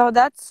after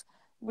that,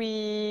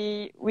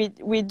 we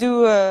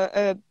do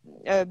a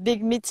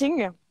big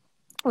meeting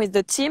with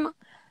the team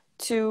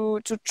to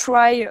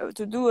try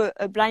to do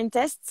a blind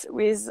test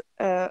with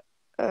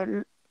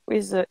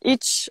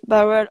each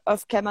barrel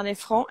of Cabernet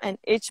Franc and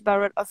each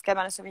barrel of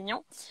Cabernet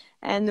Sauvignon.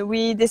 And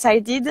we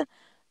decided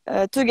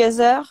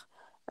together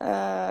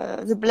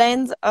the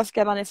blend of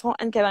Cabernet Franc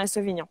and Cabernet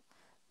Sauvignon.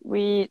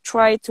 We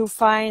try to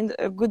find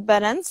a good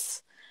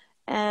balance,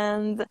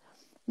 and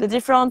the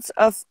difference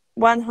of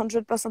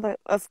 100%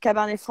 of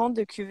Cabernet Franc,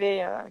 the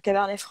cuvée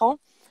Cabernet Franc,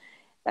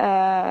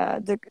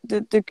 the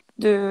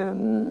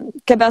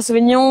Cabernet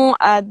Sauvignon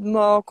had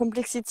more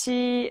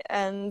complexity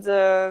and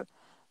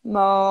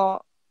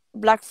more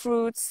black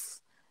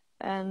fruits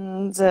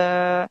and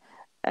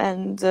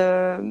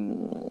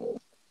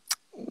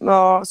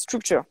more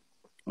structure.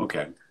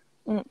 Okay.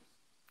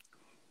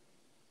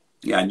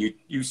 Yeah, and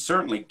you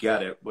certainly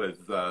get it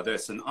with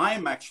this. And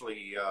I'm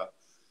actually,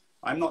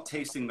 I'm not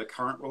tasting the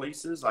current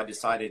releases. I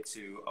decided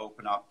to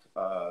open up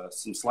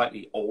some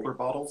slightly older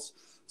bottles.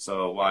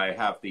 So I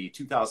have the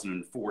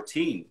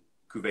 2014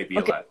 Cuvée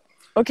Violet.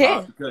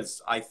 Okay.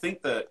 Because I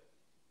think that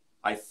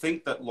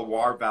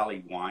Loire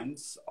Valley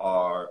wines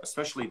are,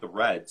 especially the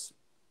reds,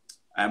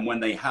 and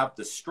when they have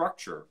the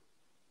structure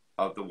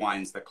of the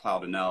wines that Clau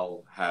de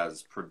Nell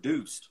has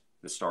produced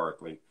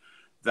historically,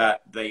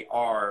 that they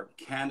are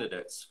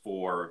candidates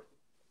for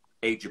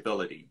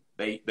ageability.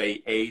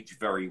 They age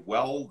very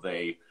well.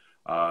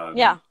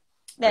 And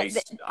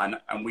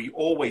we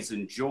always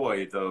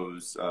enjoy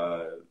those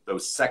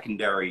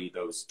secondary,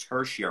 those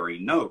tertiary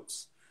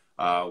notes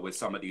with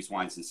some of these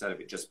wines, instead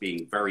of it just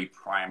being very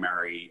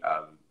primary.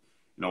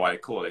 What I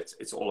call it,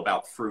 it's all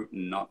about fruit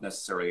and not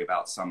necessarily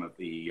about some of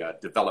the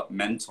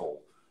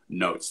developmental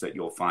notes that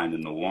you'll find in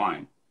the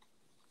wine.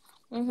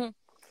 Mm-hmm.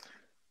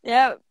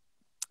 Yeah.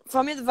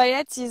 For me, the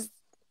violet is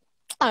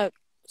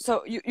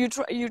so you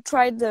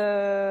tried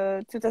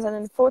the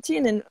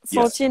 2014, and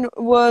 14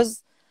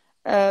 was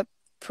a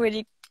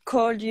pretty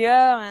cold year,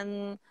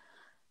 and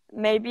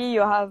maybe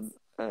you have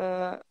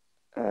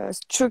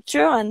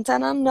structure and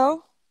tannin.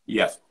 No.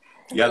 Yes.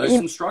 Yeah, there's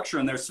some structure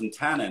and there's some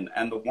tannin,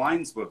 and the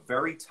wines were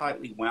very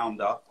tightly wound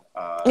up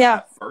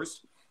at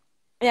first.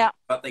 Yeah.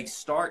 But they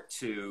start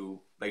to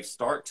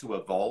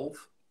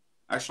evolve.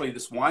 Actually,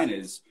 this wine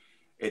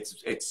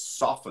it's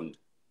softened.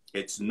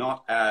 It's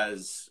not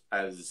as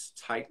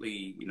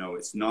tightly,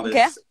 it's not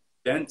as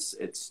dense.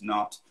 It's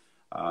not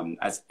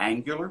as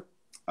angular.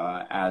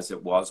 as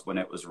it was when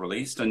it was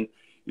released. And,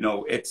 you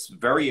know, it's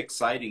very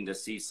exciting to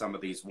see some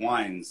of these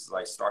wines as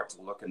I start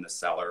to look in the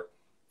cellar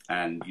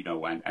and, you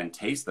know, and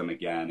taste them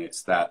again.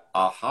 It's that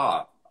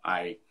aha,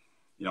 I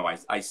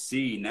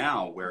see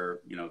now where,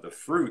 you know, the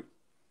fruit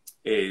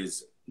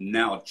is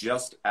now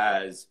just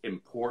as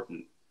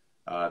important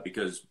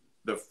because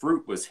the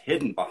fruit was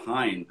hidden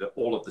behind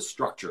all of the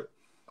structure.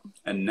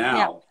 And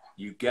now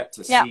you get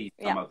to see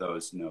some of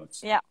those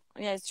notes. Yeah,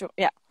 it's true.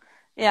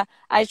 Yeah.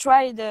 I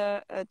tried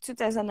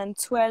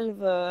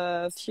 2012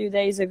 a few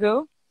days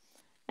ago,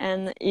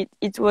 and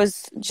it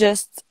was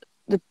just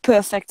the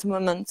perfect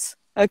moment.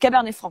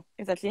 Cabernet Franc,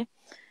 exactly.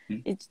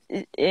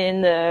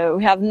 And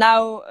we have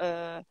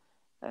now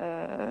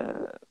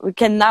we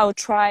can now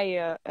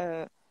try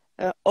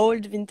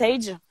old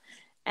vintage,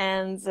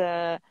 and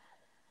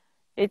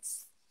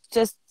it's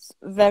just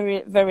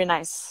very, very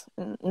nice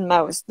in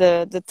mouth.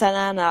 The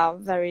tannin are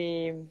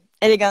very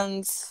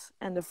elegant,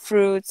 and the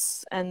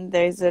fruits, and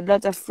there's a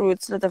lot of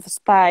fruits, a lot of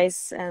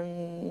spice,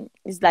 and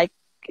it's like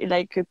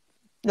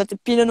not a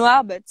Pinot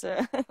Noir, but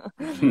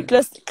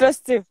close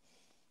to.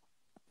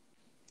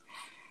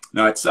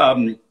 No, it's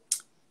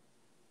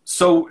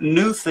so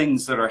new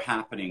things that are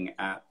happening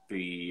at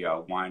the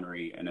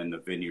winery and in the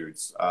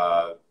vineyards.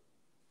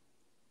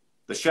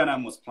 The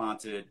Chenin was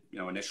planted, you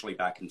know, initially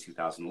back in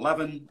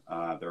 2011.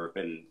 There have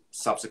been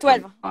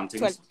subsequent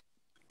plantings.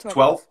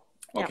 12?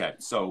 Yeah. Okay,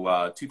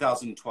 so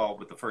 2012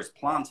 with the first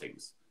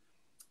plantings.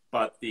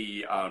 But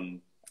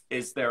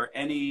is there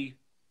a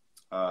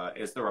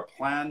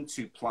plan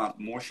to plant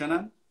more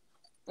Chenin?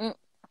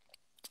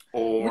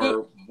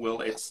 Or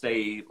will it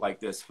stay like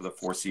this for the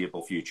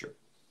foreseeable future?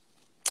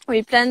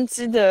 We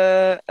planted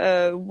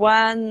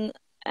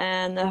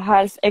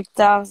 1.5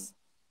 hectares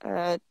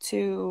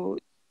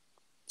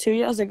 2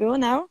 years ago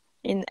now,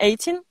 in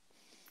 18.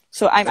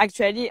 So I'm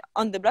actually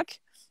on the block,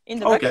 in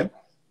the block. Okay.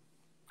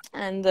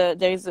 And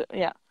there is,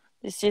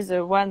 this is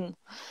one.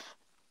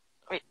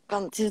 Wait,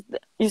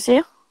 you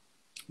see?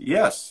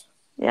 Yes.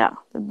 Yeah,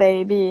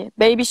 the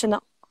baby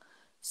Chenin.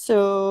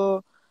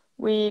 So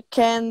we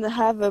can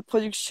have a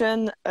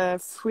production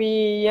 3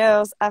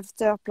 years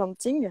after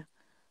planting.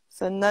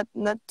 So not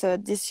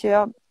this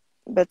year,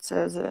 but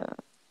the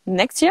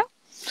next year.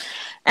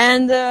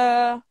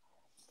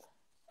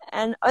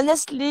 And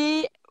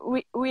honestly,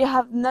 we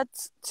have not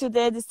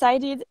today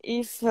decided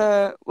if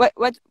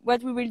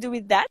what we will do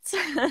with that.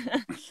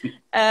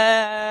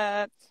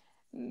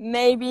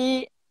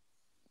 Maybe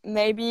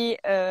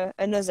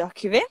another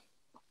cuvée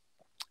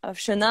of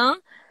Chenin.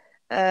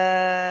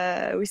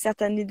 We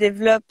certainly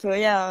develop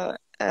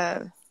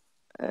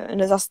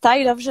another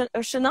style of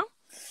Chenin,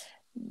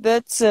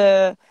 but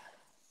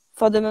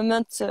for the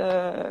moment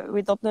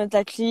we don't know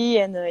exactly,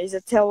 and is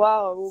a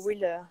terroir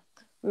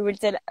we will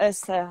tell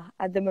us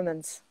at the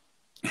moment.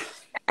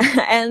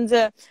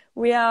 And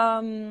we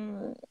are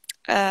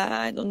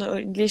I don't know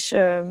English.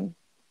 I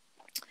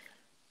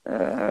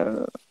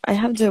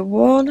have the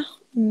word,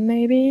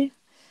 maybe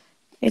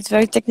it's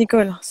very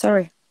technical,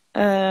 sorry,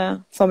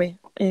 for me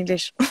in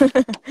English.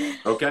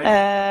 Okay.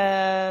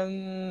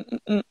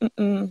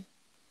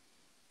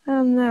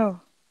 Oh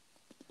no.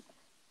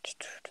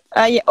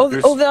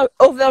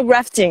 Over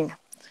grafting.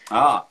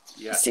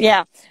 Yes.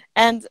 Yeah,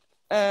 and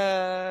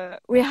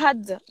we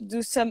had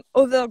do some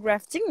over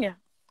grafting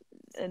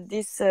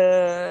this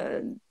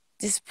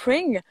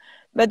spring,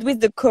 but with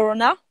the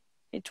corona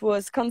it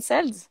was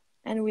cancelled,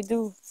 and we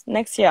do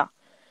next year.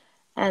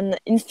 And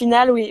in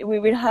final we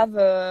will have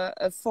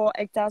 4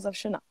 hectares of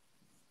Chenin.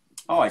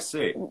 Oh, I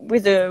see.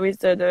 With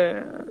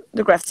the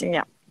grafting,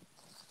 yeah.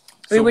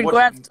 So we will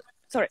graft.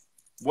 Sorry.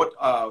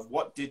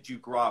 What did you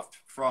graft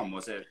from?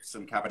 Was it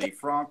some Cabernet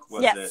Franc?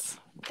 Yes,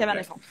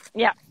 Cabernet Franc.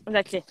 Yeah,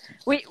 exactly.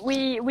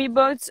 We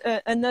bought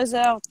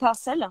another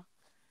parcel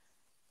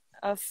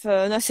of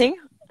nothing,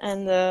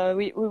 and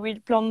we will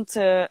plant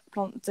the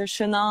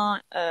Chenin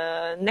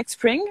next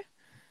spring.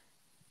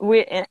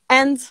 We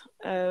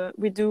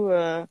do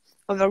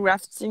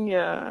overgrafting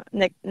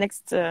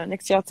next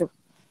year too.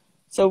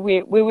 So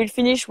we will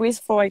finish with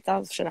 4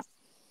 hectares of Chenin.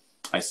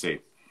 I see.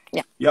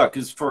 Yeah. Yeah,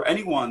 because for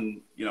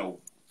anyone,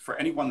 for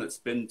anyone that's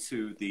been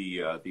to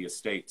the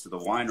estate, to the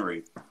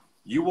winery,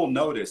 you will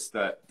notice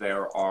that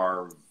there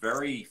are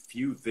very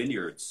few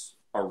vineyards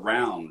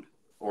around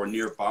or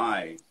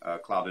nearby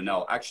Clau de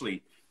Nell.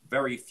 Actually,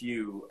 very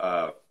few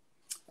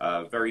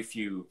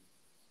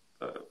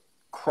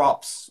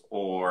crops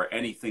or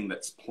anything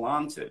that's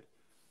planted.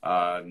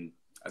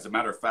 As a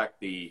matter of fact,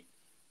 the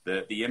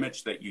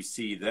image that you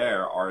see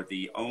there are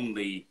the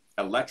only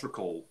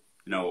electrical,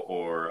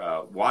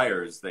 or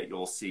wires that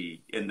you'll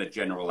see in the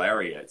general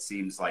area. It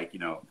seems like,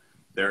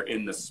 they're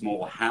in the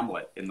small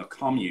hamlet, in the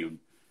commune,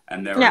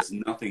 and there is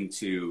nothing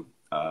to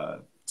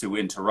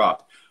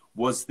interrupt.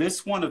 Was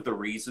this one of the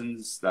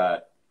reasons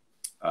that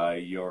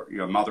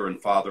your mother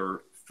and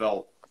father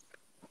felt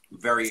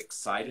very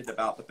excited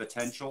about the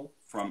potential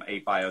from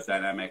a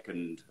biodynamic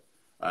and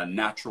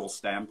natural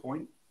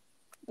standpoint?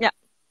 Yeah.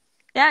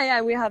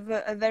 We have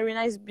a very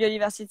nice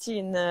biodiversity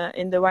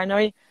in the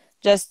winery,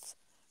 just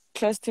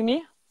close to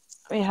me.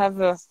 we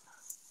have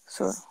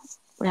so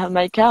we have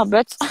my car,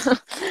 but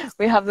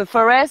we have the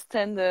forest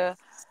and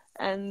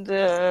and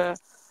uh,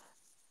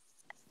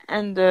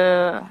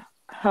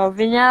 our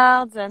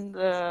vineyards and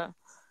the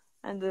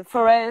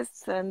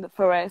forest and the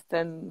forest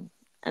and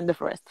the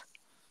forest.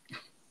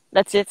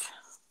 That's it.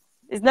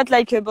 It's not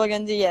like a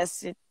Burgundy.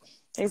 Yes, it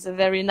is a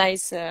very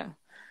nice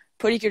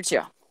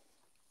polyculture.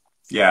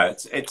 Yeah,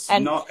 it's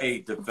not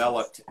a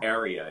developed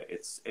area.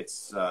 It's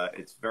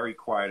very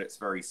quiet. It's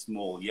very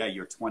small. Yeah,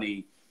 you're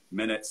 20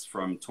 minutes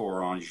from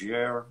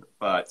Tourangier,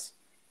 but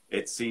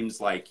it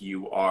seems like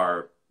you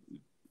are,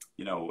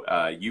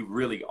 you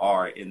really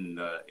are in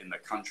the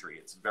country.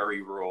 It's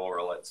very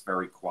rural. It's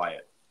very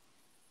quiet.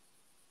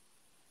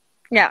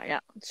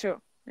 Yeah, it's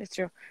true. It's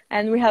true.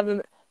 And we have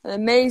an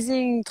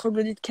amazing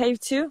troglodyte cave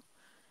too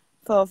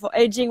for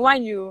aging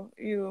wine. You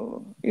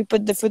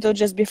put the photo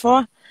just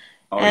before,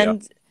 Oh,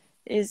 and yeah.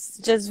 it's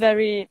just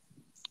very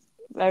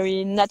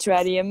very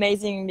naturally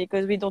amazing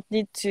because we don't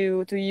need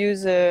to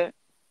use a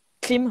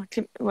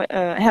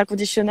air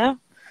conditioner.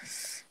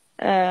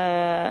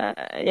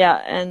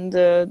 Yeah, and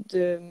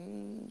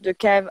the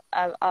cave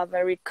are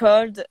very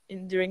cold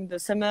during the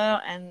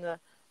summer and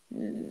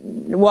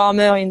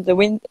warmer in the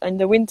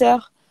winter.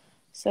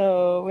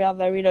 So we are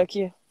very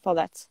lucky for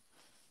that.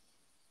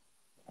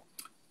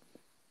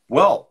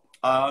 Well,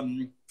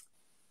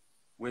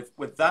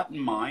 with that in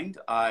mind,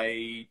 are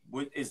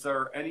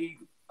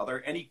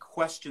there any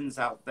questions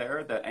out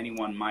there that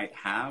anyone might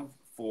have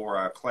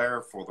for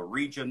Claire, for the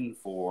region,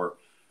 for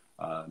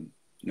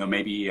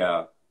maybe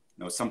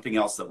something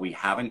else that we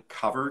haven't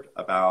covered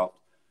about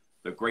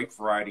the grape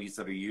varieties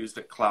that are used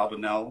at Clau de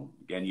Nell?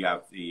 Again, you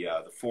have the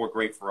 4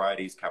 grape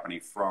varieties: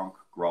 Cabernet Franc,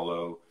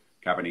 Grollo,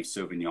 Cabernet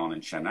Sauvignon,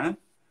 and Chenin.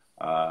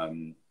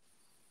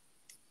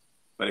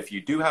 But if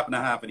you do happen to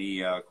have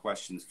any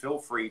questions, feel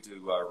free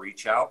to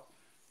reach out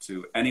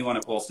to anyone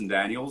at Wilson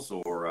Daniels,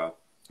 or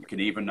you can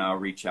even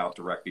reach out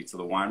directly to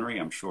the winery.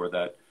 I'm sure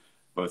that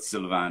both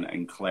Sylvain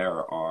and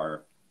Claire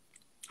are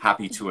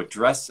happy to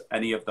address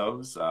any of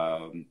those.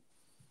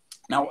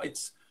 Now,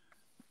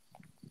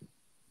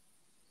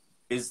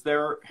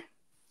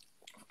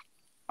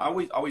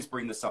 I always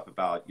bring this up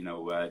about,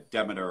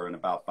 Demeter and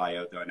about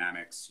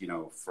biodynamics,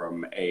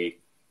 from a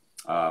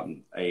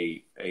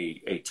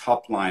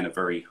top line, a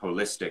very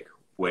holistic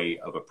way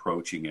of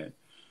approaching it.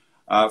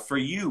 For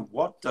you,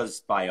 what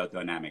does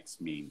biodynamics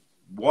mean?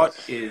 What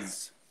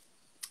is,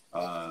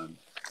 how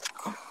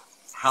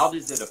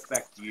does it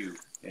affect you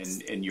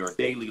in your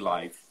daily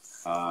life?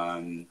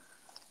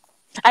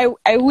 I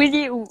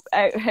really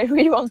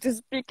want to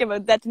speak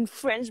about that in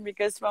French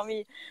because for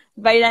me,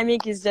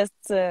 biodynamic is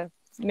just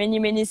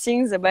many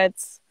things about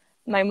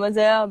my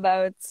mother,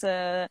 about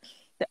the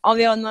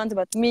environment,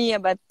 about me,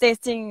 about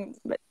tasting.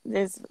 But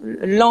there's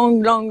a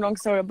long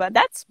story about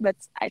that. But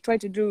I try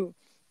to do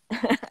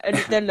a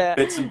little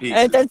bits and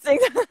pieces.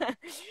 things.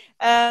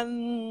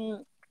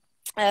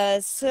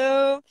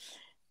 So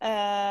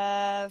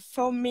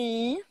for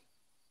me.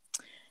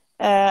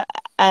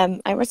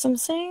 I read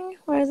something.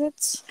 Where is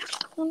it?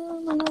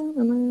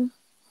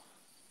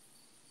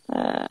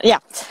 Yeah.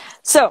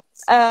 So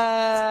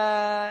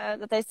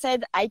that I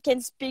said I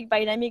can speak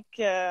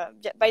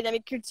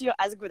biodynamic culture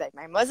as good as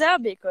my mother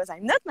because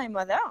I'm not my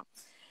mother,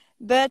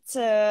 but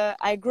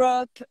I grew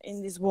up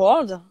in this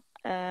world,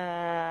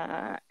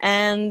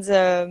 and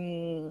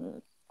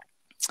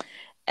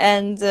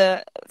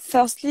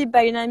firstly,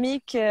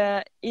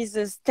 biodynamic is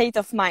a state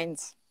of mind.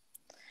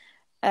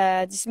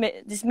 This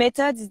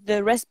method is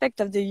the respect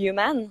of the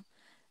human,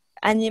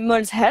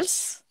 animals'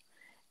 health,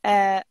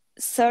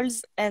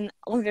 soils and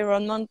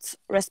environment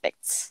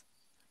respects.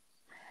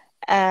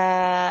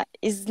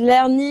 Is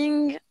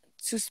learning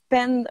to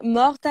spend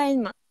more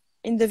time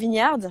in the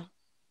vineyard,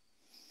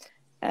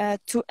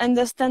 to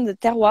understand the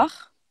terroir,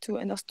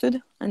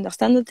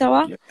 understand the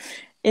terroir, Yep.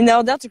 in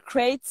order to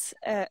create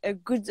a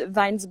good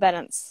vines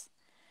balance.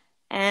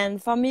 And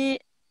for me,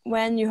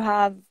 when you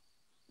have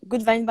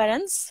good vine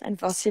balance, and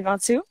for Sylvain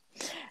too,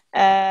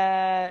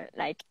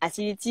 like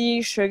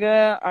acidity,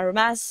 sugar,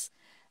 aromas,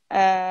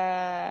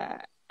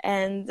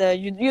 and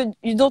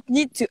you don't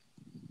need to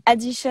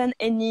addition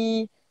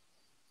any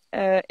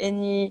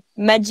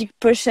magic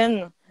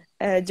potion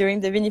during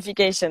the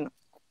vinification.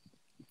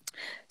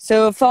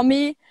 So for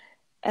me,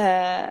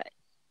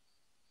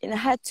 in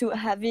had to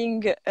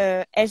having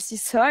a healthy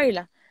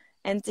soil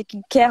and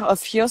taking care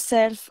of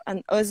yourself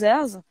and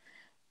others,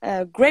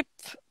 grape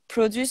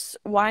produce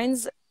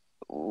wines.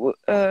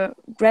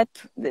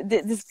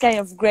 This kind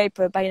of grape,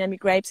 biodynamic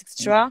grapes,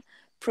 etc.,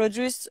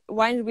 produce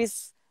wine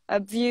with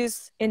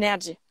obvious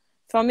energy.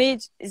 For me,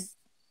 it is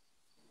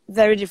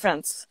very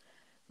different.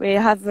 We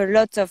have a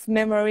lot of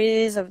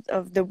memories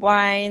of the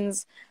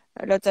wines,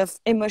 a lot of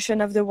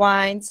emotion of the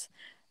wines,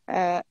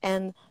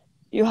 and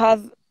you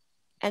have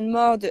and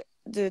more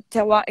the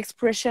terroir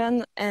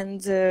expression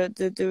and the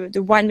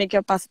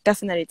winemaker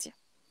personality.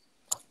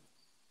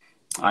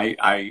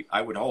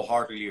 I would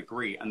wholeheartedly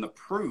agree, and the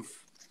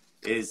proof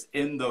is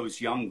in those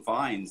young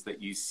vines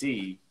that you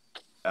see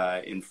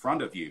in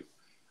front of you.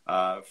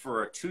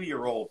 for a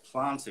 2-year-old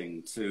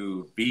planting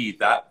to be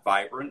that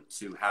vibrant,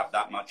 to have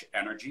that much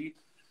energy,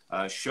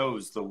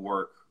 shows the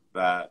work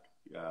that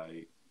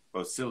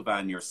both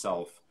Sylvain,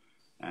 yourself,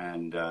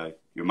 and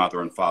your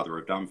mother and father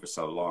have done for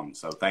so long.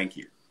 So thank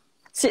you.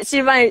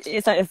 Sylvain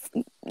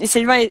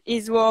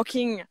is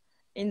working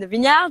in the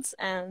vineyards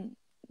and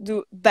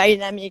do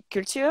biodynamic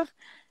culture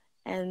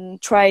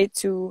and try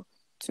to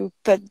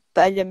put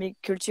biodynamic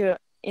culture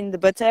in the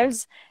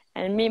bottles.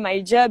 And me,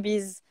 my job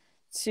is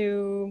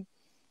to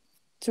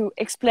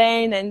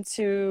explain and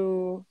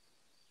to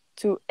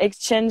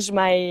exchange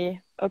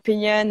my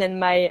opinion and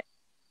my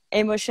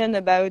emotion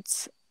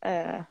about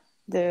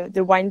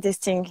the wine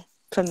tasting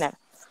Clau de Nell.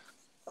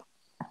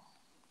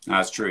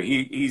 That's true.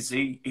 He's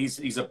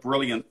a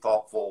brilliant,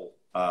 thoughtful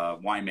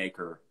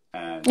winemaker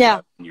and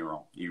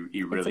neural.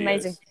 He really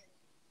amazing. is.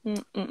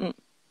 Mm-mm-mm.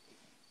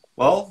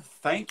 Well,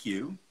 thank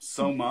you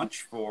so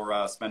much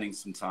for spending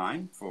some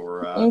time,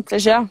 for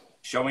pleasure.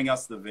 Showing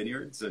us the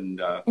vineyards and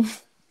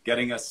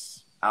getting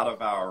us out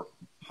of our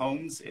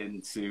homes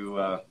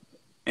into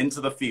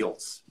the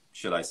fields,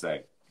 should I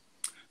say.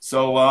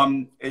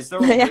 So is there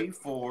a way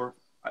for,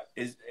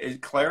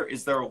 Claire,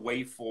 is there a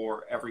way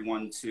for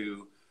everyone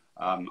to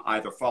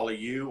either follow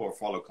you or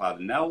follow Clau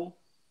de Nell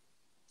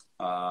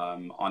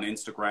on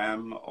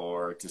Instagram,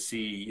 or to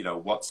see,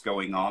 what's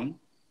going on?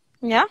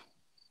 Yeah.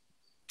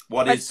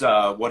 What is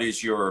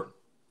your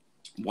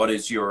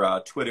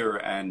Twitter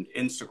and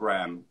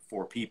Instagram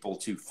for people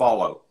to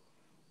follow?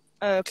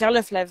 Claire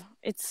LeFlaive.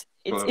 It's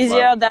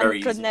easier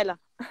than Clau de Nell.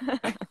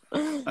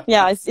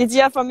 Yeah, it's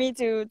easier for me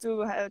to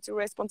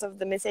respond to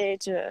the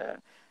message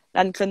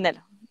than Clau de Nell.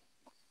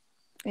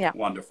 Yeah.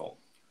 Wonderful.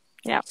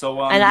 Yeah.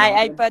 So and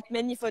I put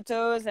many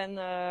photos and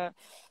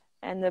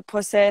the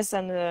process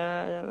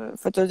and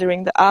photos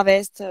during the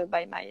harvest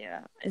by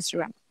my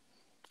Instagram.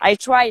 I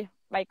try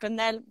by Clau de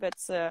Nell, but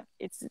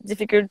it's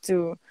difficult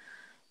to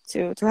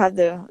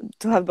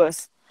have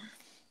both.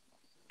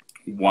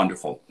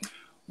 Wonderful.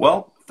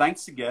 Well,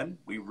 thanks again.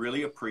 We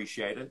really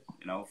appreciate it.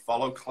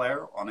 Follow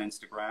Claire on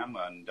Instagram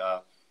and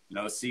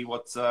see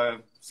what's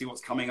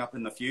coming up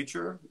in the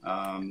future.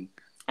 And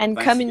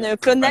come in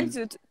Clau de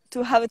Nell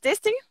to have a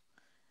tasting.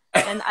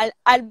 And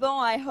Alban,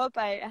 I hope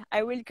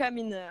I will come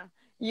in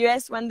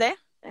US one day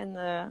and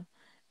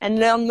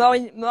learn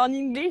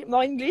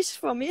more English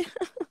for me.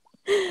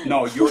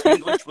 No, your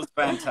English was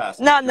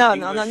fantastic. No,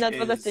 not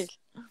for the thing.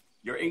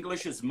 Your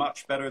English is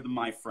much better than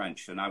my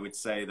French, and I would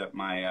say that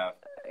my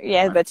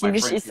but my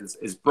English French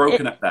is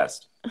broken at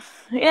best.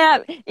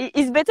 Yeah,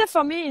 it's better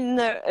for me in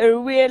a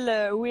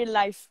real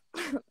life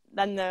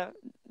than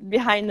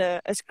behind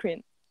a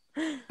screen.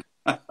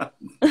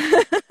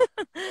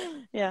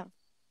 Yeah.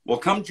 Well,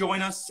 come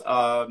join us.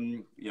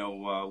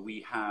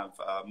 We have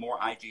more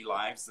IG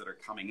lives that are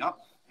coming up,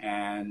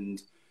 and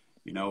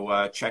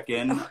check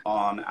in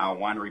on our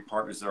winery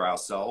partners or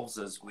ourselves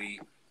as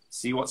we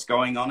see what's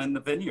going on in the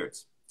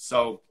vineyards.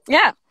 So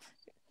yeah,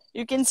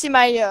 you can see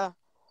my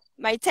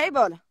my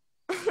table.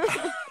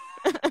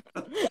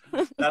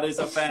 That is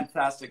a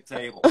fantastic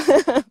table.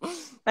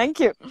 Thank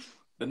you.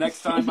 The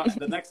next time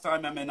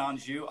I'm in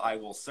Anjou, I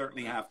will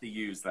certainly have to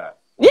use that.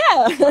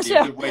 Yeah, it's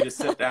sure. a good way to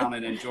sit down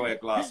and enjoy a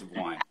glass of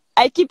wine.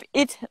 I keep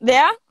it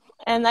there,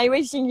 and I'm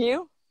waiting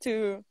you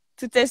to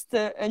test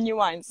new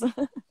wines.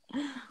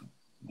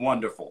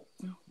 Wonderful.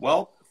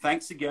 Well,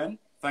 thanks again.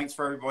 Thanks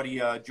for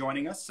everybody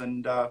joining us,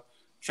 and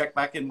check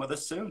back in with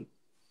us soon.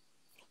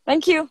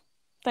 Thank you.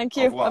 Thank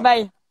you.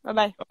 Bye-bye.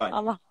 Bye-bye. Au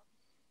revoir.